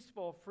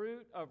peaceful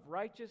fruit of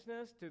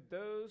righteousness to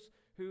those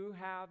who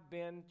have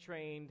been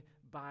trained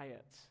by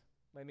it.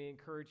 Let me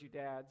encourage you,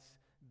 dads.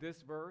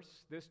 This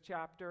verse, this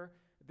chapter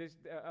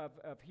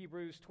of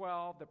Hebrews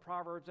 12, the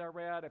Proverbs I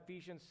read,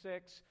 Ephesians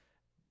 6,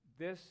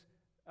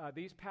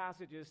 these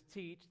passages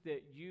teach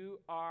that you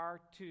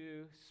are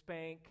to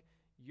spank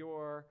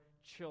your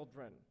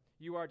children.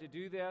 You are to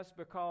do this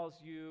because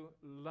you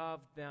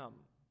love them.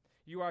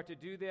 You are to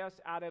do this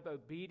out of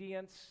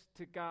obedience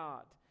to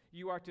God.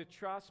 You are to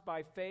trust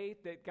by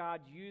faith that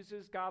God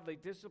uses godly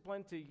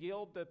discipline to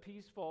yield the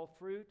peaceful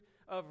fruit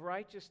of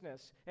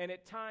righteousness. And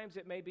at times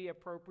it may be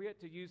appropriate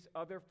to use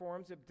other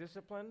forms of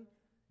discipline.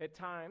 At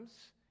times,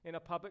 in a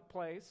public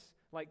place,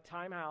 like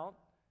timeout.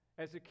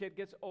 As the kid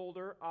gets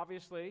older,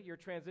 obviously, you're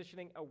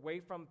transitioning away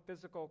from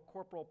physical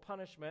corporal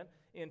punishment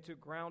into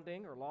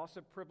grounding or loss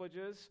of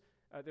privileges.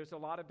 There's a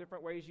lot of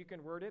different ways you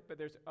can word it, but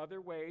there's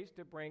other ways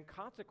to bring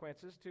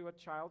consequences to a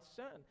child's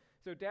sin.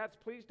 So dads,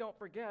 please don't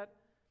forget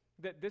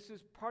that this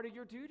is part of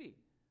your duty.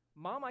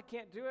 Mama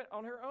can't do it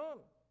on her own.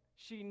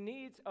 She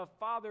needs a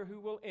father who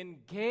will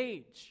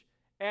engage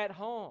at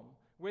home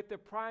with the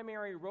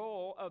primary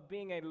role of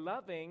being a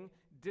loving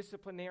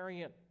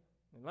disciplinarian.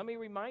 And let me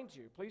remind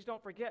you, please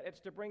don't forget,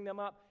 it's to bring them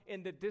up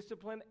in the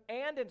discipline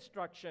and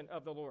instruction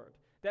of the Lord.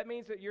 That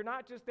means that you're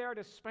not just there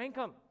to spank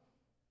them.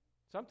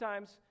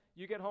 Sometimes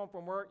you get home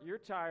from work, you're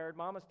tired,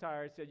 mama's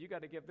tired, said, you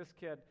got to give this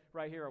kid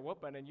right here a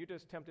whooping, and you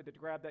just tempted to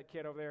grab that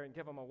kid over there and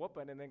give him a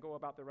whooping and then go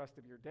about the rest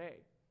of your day.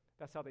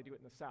 That's how they do it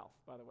in the South,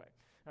 by the way.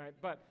 All right,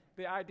 but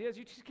the idea is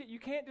you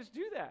can't just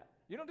do that.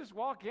 You don't just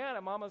walk in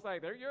and mama's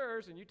like, they're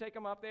yours, and you take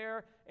them up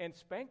there and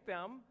spank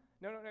them.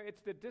 No,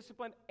 it's the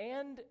discipline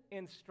and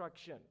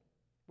instruction,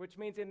 which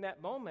means in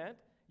that moment,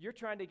 you're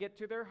trying to get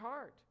to their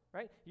heart,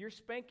 right? You're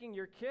spanking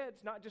your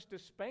kids not just to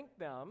spank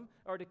them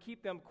or to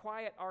keep them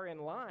quiet or in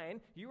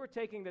line. You are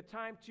taking the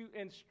time to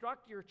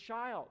instruct your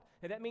child.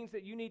 And that means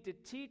that you need to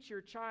teach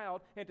your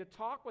child and to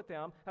talk with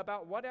them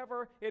about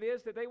whatever it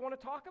is that they want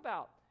to talk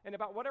about and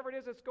about whatever it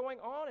is that's going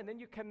on. And then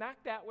you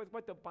connect that with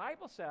what the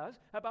Bible says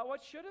about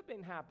what should have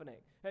been happening.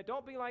 And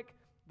don't be like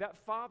that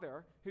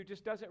father who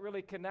just doesn't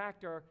really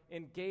connect or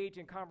engage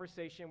in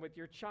conversation with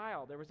your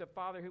child. There was a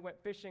father who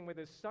went fishing with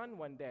his son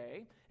one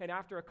day, and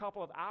after a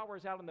couple of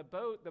hours out on the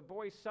boat, the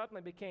boy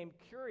suddenly became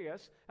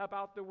curious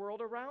about the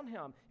world around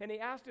him. And he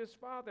asked his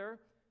father,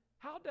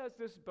 "How does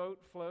this boat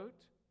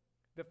float?"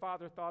 The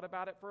father thought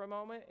about it for a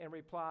moment and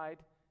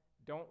replied,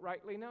 "Don't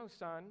rightly know,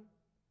 son."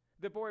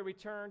 The boy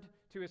returned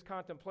to his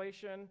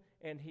contemplation,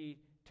 and he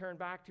turned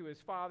back to his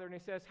father, and he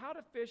says, "How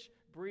do fish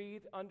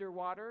breathe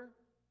underwater?"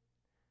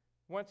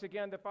 Once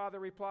again, the father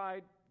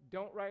replied,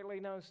 "Don't rightly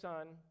know,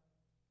 son."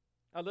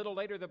 A little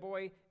later, the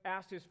boy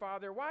asked his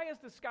father, "Why is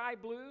the sky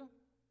blue?"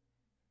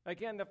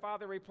 Again, the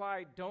father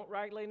replied, "Don't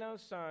rightly know,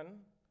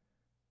 son."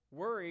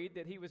 Worried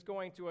that he was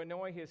going to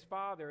annoy his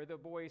father, the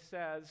boy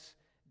says,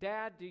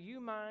 "Dad, do you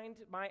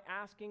mind my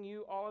asking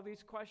you all of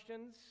these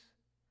questions?"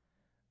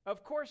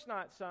 "Of course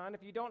not, son.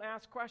 If you don't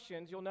ask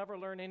questions, you'll never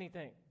learn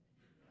anything."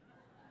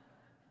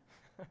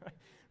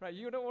 Right?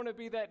 You don't want to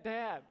be that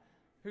dad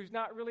who's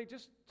not really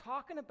just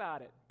talking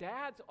about it.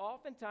 Dads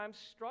oftentimes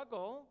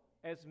struggle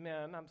as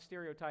men. I'm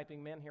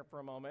stereotyping men here for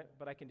a moment,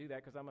 but I can do that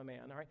because I'm a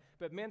man, all right?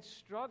 But men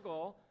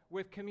struggle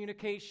with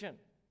communication.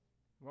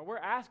 What we're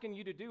asking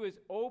you to do is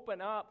open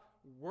up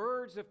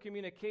words of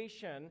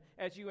communication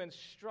as you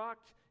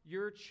instruct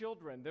your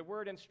children. The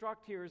word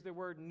instruct here is the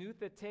word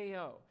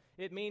noutheteo.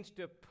 It means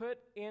to put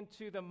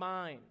into the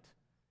mind.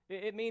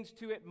 It means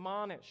to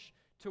admonish,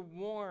 to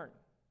warn,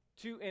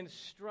 to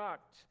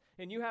instruct.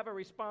 And you have a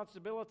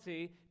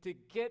responsibility to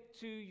get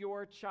to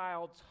your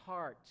child's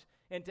heart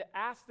and to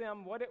ask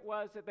them what it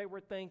was that they were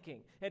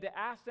thinking and to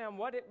ask them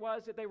what it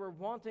was that they were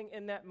wanting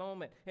in that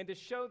moment and to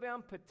show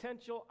them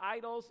potential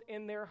idols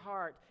in their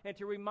heart and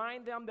to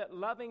remind them that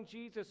loving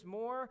Jesus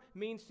more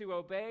means to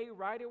obey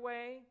right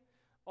away,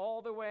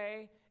 all the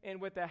way,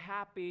 and with a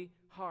happy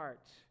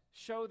heart.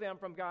 Show them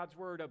from God's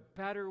word a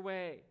better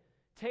way.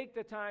 Take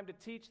the time to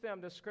teach them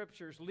the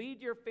scriptures.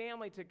 Lead your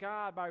family to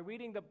God by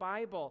reading the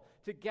Bible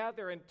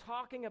together and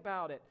talking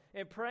about it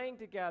and praying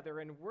together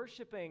and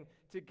worshiping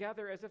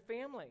together as a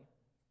family.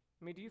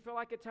 I mean, do you feel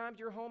like at times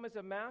your home is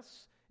a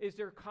mess? Is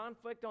there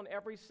conflict on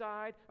every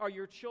side? Are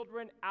your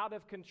children out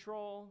of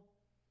control?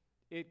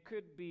 It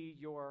could be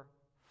your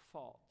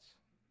fault.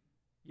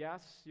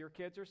 Yes, your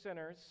kids are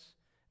sinners,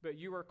 but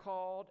you are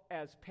called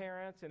as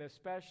parents and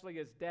especially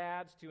as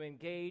dads to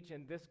engage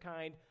in this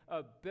kind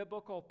of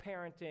biblical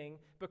parenting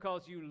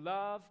because you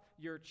love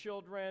your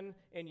children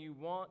and you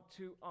want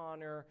to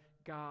honor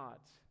God.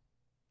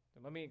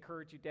 And let me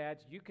encourage you,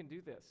 dads, you can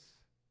do this.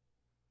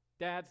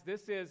 Dads,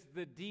 this is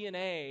the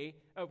DNA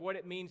of what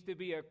it means to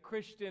be a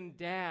Christian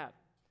dad.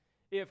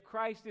 If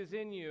Christ is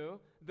in you,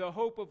 the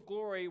hope of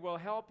glory will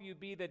help you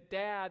be the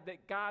dad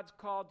that God's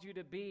called you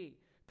to be.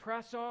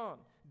 Press on.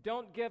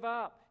 Don't give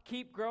up.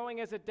 Keep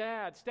growing as a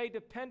dad. Stay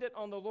dependent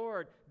on the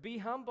Lord. Be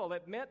humble.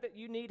 Admit that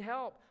you need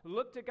help.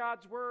 Look to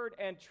God's word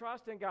and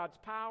trust in God's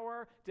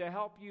power to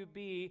help you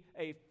be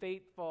a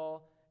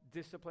faithful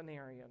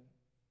disciplinarian.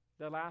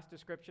 The last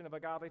description of a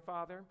godly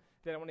father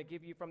that I want to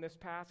give you from this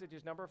passage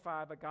is number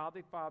 5. A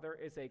godly father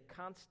is a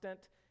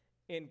constant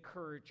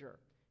encourager.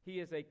 He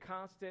is a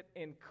constant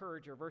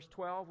encourager. Verse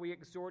 12, we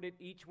exhorted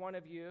each one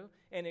of you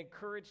and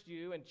encouraged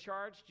you and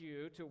charged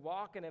you to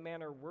walk in a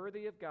manner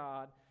worthy of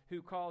God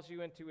who calls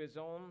you into his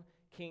own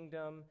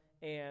kingdom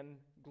and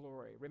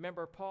glory.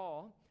 Remember,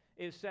 Paul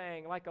is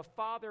saying, like a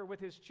father with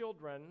his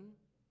children,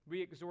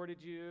 we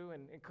exhorted you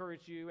and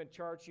encouraged you and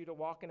charged you to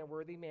walk in a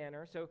worthy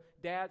manner. So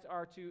dads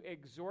are to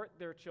exhort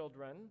their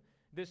children.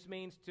 This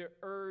means to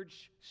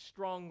urge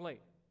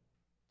strongly.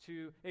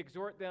 To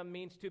exhort them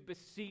means to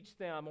beseech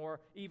them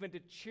or even to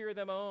cheer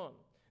them on.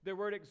 The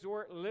word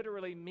exhort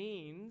literally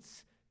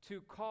means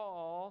to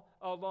call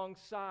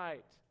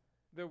alongside.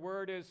 The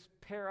word is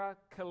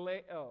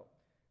parakaleo,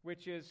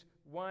 which is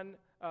one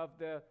of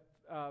the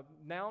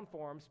noun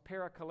forms.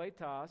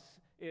 Parakletos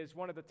is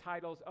one of the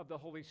titles of the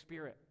Holy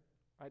Spirit.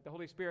 Right? The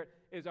Holy Spirit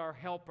is our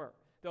helper.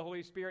 The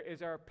Holy Spirit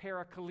is our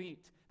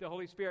paraclete. The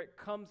Holy Spirit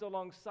comes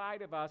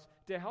alongside of us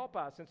to help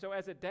us. And so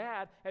as a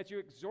dad, as you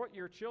exhort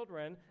your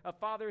children, a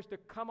father is to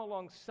come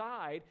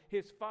alongside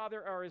his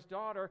father or his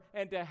daughter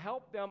and to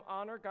help them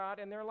honor God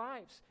in their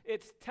lives.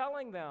 It's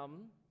telling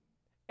them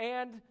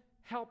and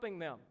helping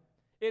them.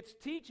 It's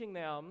teaching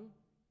them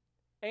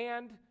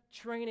and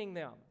training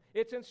them.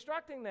 It's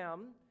instructing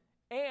them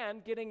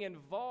and getting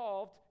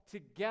involved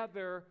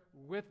together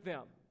with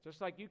them. Just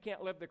like you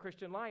can't live the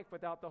Christian life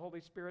without the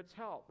Holy Spirit's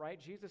help, right?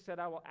 Jesus said,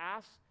 I will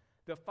ask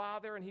the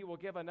Father, and he will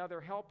give another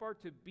helper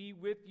to be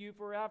with you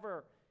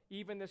forever,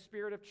 even the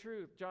Spirit of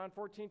truth. John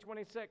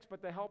 14:26,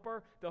 but the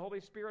helper, the Holy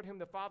Spirit, whom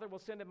the Father will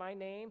send in my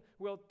name,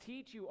 will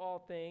teach you all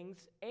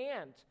things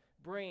and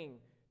bring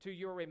to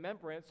your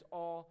remembrance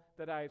all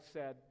that I've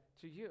said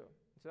to you.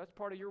 So that's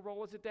part of your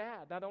role as a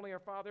dad. Not only are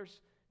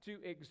fathers to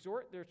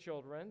exhort their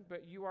children,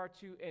 but you are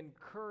to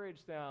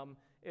encourage them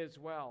as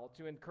well.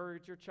 To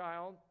encourage your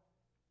child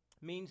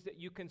means that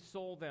you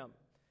console them,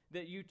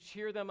 that you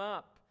cheer them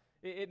up.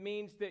 It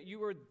means that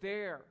you are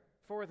there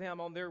for them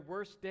on their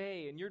worst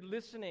day and you're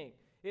listening.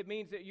 It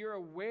means that you're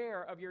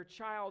aware of your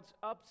child's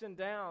ups and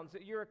downs,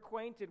 that you're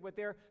acquainted with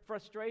their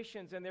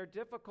frustrations and their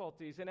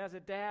difficulties. And as a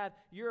dad,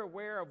 you're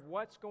aware of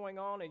what's going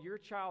on in your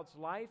child's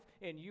life,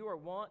 and you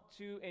want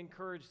to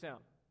encourage them.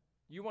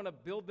 You want to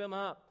build them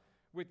up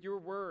with your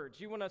words.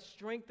 You want to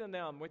strengthen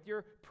them with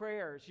your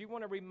prayers. You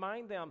want to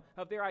remind them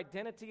of their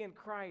identity in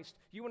Christ.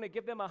 You want to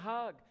give them a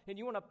hug, and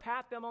you want to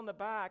pat them on the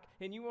back,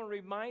 and you want to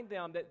remind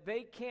them that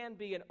they can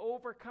be an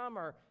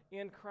overcomer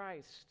in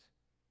Christ.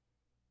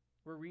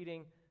 We're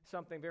reading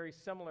something very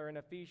similar in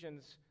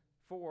Ephesians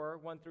 4,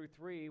 1 through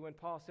 3, when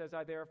Paul says,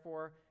 I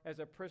therefore, as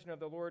a prisoner of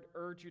the Lord,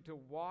 urge you to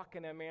walk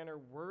in a manner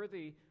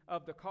worthy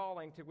of the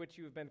calling to which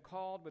you have been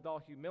called, with all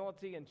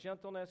humility and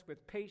gentleness,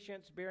 with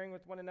patience, bearing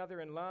with one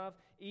another in love,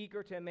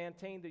 eager to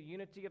maintain the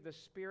unity of the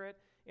Spirit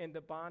in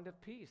the bond of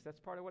peace. That's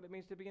part of what it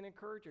means to be an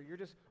encourager. You're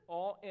just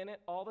all in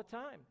it all the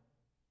time.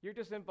 You're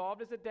just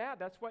involved as a dad.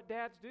 That's what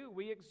dads do.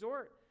 We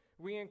exhort,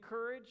 we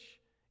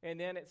encourage, and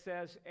then it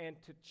says, and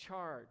to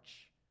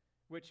charge,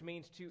 which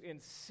means to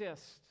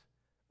insist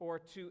or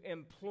to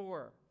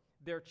implore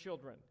their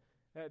children.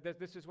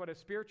 This is what a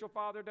spiritual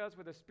father does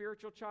with a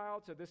spiritual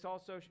child, so this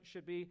also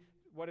should be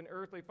what an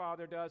earthly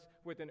father does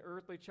with an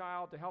earthly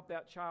child, to help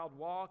that child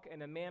walk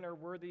in a manner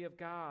worthy of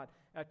God.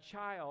 A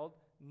child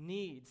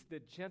needs the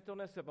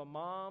gentleness of a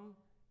mom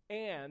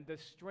and the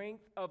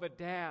strength of a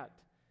dad.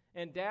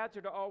 And dads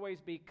are to always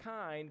be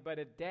kind, but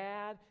a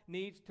dad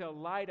needs to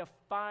light a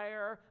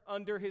fire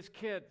under his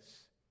kids.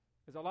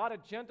 There's a lot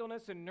of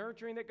gentleness and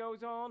nurturing that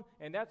goes on,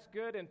 and that's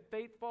good and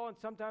faithful, and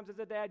sometimes as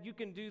a dad you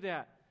can do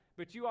that.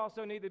 But you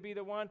also need to be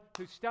the one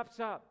who steps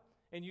up,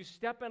 and you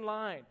step in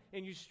line,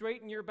 and you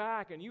straighten your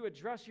back, and you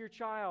address your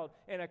child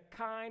in a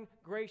kind,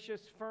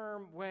 gracious,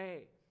 firm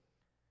way.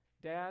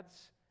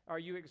 Dads, are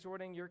you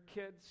exhorting your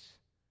kids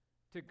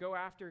to go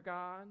after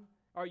God?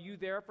 Are you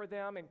there for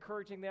them,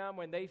 encouraging them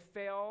when they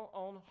fail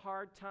on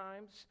hard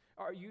times?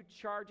 Are you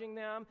charging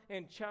them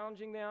and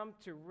challenging them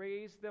to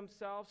raise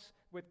themselves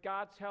with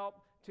God's help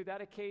to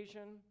that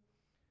occasion?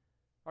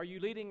 Are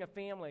you leading a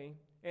family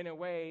in a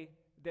way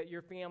that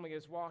your family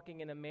is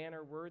walking in a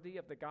manner worthy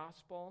of the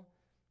gospel?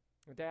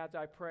 Dads,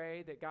 I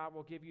pray that God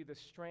will give you the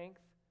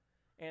strength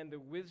and the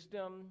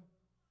wisdom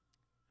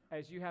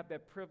as you have the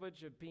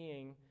privilege of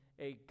being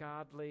a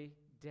godly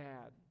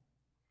dad.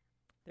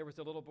 There was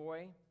a little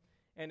boy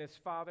and his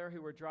father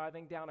who were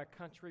driving down a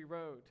country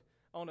road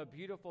on a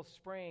beautiful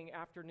spring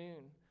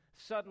afternoon.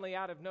 Suddenly,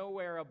 out of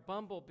nowhere, a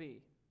bumblebee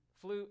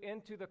flew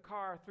into the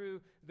car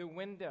through the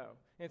window.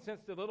 And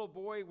since the little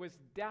boy was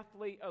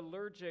deathly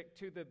allergic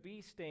to the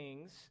bee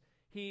stings,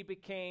 he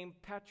became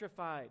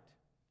petrified.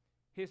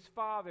 His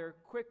father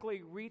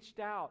quickly reached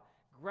out,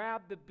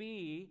 grabbed the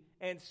bee,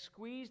 and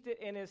squeezed it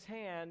in his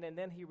hand, and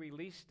then he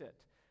released it.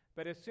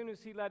 But as soon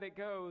as he let it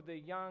go, the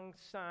young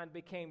son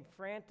became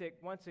frantic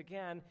once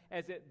again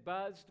as it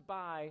buzzed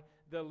by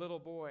the little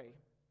boy.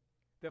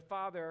 The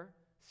father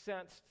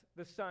sensed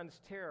the son's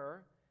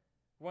terror.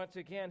 Once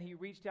again, he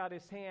reached out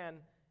his hand,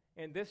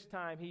 and this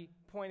time he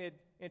pointed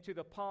into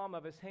the palm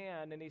of his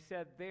hand, and he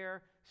said,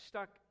 there,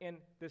 stuck in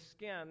the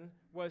skin,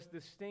 was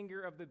the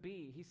stinger of the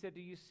bee. He said,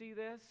 do you see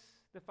this?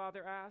 The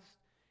father asked.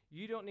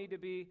 You don't need to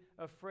be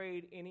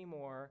afraid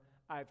anymore.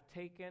 I've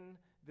taken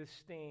the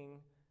sting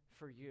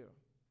for you.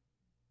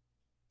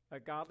 A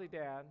godly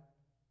dad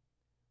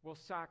will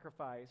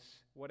sacrifice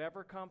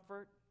whatever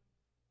comfort,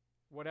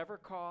 whatever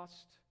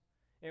cost,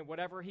 and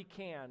whatever he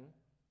can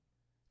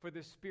for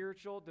the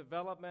spiritual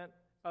development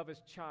of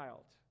his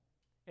child.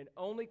 And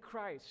only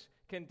Christ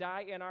can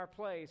die in our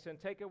place and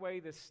take away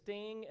the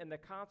sting and the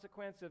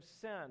consequence of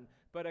sin.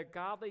 But a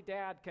godly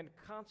dad can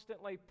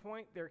constantly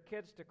point their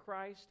kids to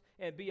Christ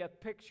and be a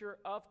picture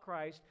of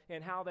Christ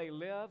in how they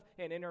live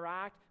and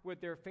interact with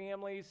their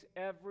families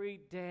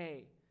every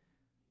day.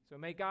 So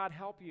may God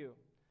help you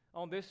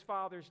on this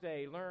Father's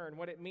Day learn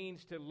what it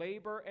means to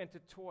labor and to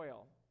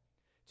toil,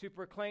 to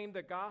proclaim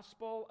the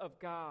gospel of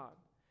God,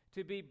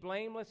 to be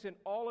blameless in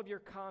all of your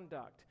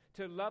conduct,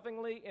 to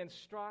lovingly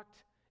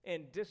instruct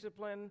and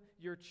discipline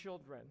your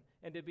children,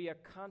 and to be a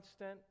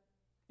constant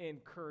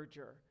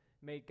encourager.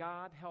 May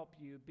God help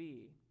you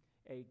be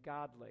a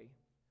godly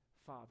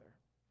father.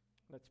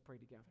 Let's pray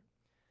together.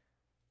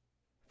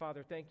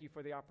 Father, thank you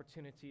for the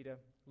opportunity to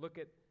look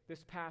at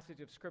this passage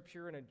of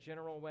Scripture in a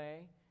general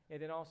way,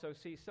 and then also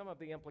see some of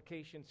the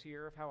implications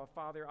here of how a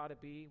father ought to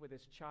be with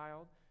his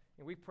child.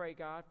 And we pray,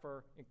 God,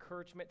 for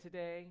encouragement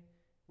today.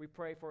 We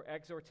pray for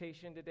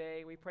exhortation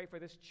today. We pray for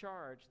this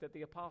charge that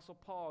the Apostle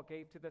Paul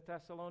gave to the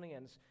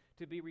Thessalonians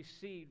to be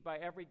received by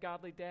every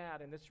godly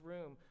dad in this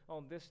room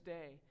on this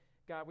day.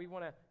 God, we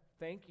want to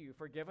thank you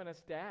for giving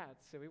us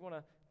dads. So we want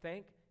to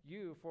thank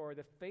you for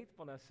the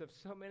faithfulness of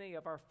so many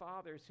of our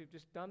fathers who've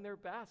just done their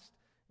best.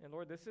 And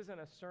Lord, this isn't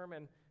a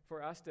sermon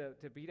for us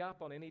to beat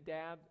up on any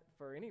dad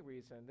for any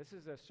reason. This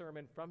is a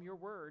sermon from your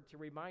word to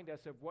remind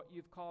us of what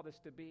you've called us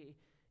to be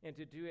and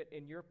to do it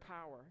in your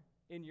power,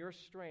 in your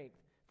strength,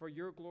 for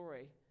your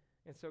glory.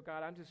 And so,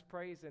 God,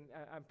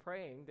 I'm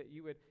praying that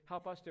you would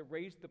help us to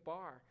raise the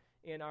bar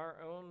in our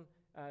own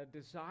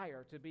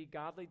desire to be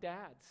godly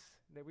dads,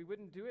 that we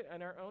wouldn't do it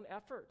in our own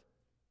effort,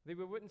 that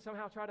we wouldn't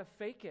somehow try to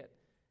fake it,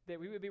 that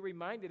we would be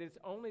reminded it's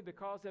only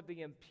because of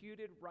the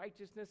imputed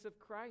righteousness of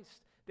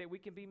Christ that we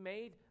can be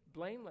made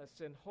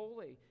blameless and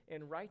holy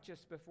and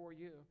righteous before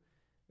you.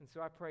 And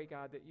so I pray,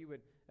 God, that you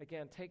would,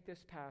 again, take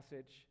this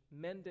passage,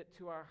 mend it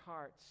to our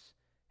hearts,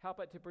 help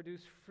it to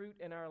produce fruit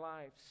in our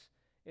lives,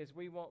 as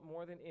we want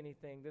more than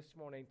anything this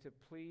morning to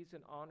please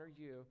and honor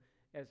you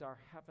as our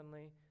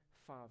heavenly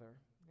Father.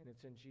 And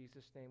it's in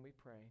Jesus' name we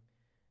pray.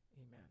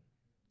 Amen.